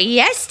can start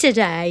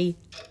yesterday.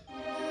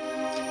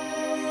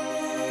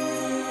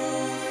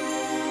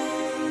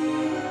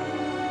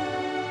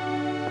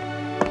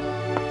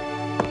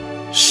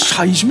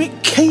 Seismic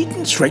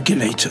cadence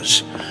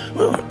regulators.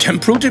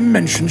 Temporal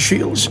dimension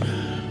shields.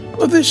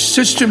 Well, this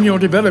system you're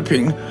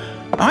developing,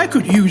 I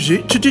could use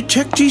it to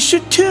detect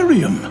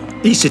esoterium.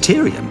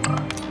 Esoterium?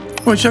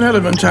 Well, it's an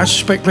element I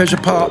suspect plays a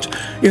part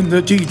in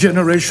the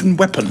degeneration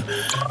weapon.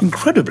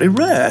 Incredibly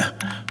rare.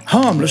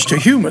 Harmless to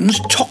humans,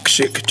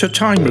 toxic to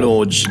Time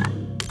Lords.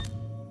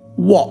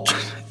 What?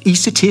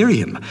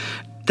 Esoterium.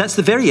 That's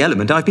the very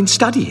element I've been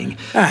studying.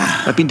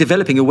 I've been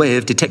developing a way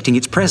of detecting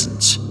its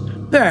presence.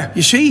 There,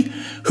 you see?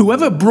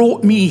 Whoever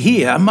brought me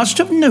here must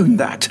have known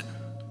that.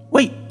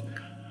 Wait,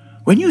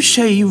 when you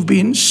say you've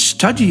been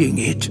studying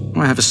it...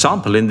 I have a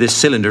sample in this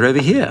cylinder over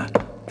here.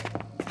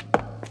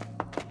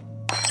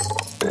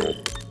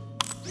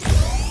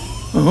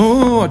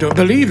 Oh, I don't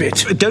believe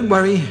it. Don't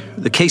worry,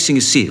 the casing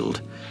is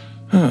sealed.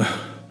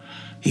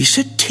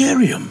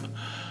 Esoterium.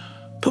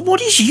 But what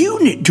is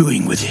UNIT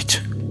doing with it?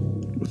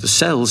 The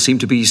cells seem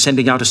to be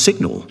sending out a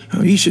signal.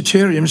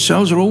 Esoterium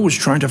cells are always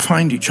trying to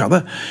find each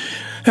other.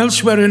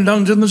 Elsewhere in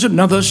London, there's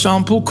another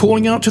sample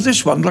calling out to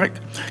this one, like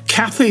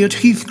Cathy at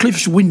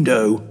Heathcliff's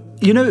window.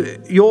 You know,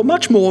 you're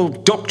much more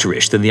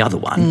doctorish than the other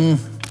one.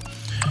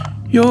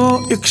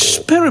 Your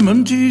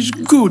experiment is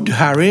good,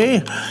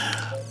 Harry,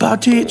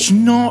 but it's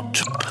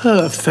not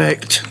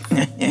perfect.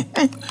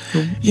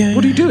 Yeah.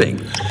 What are you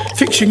doing?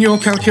 Fixing your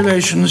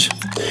calculations.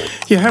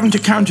 You haven't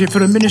accounted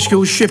for a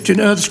minuscule shift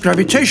in Earth's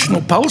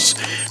gravitational pulse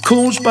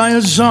caused by a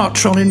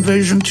Zartron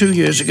invasion 2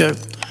 years ago.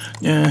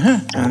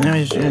 There.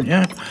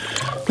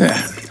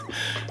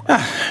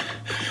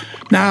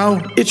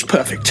 Now it's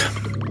perfect.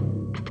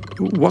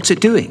 What's it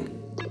doing?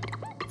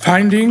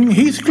 Finding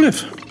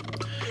Heathcliff.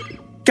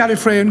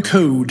 Gallifreyan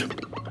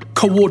code.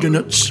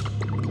 Coordinates.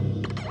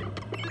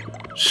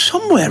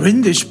 Somewhere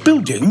in this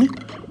building,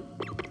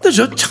 there's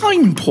a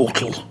time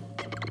portal.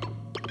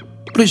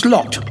 But it's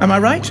locked, am I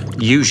right?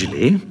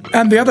 Usually.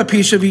 And the other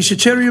piece of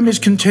esoterium is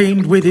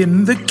contained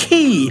within the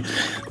key.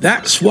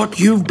 That's what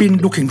you've been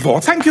looking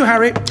for. Thank you,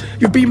 Harry.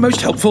 You've been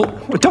most helpful.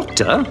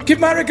 Doctor? Give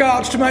my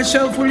regards to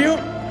myself, will you?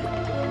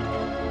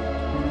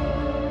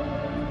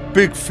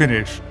 Big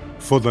Finish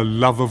for the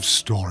love of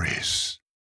stories.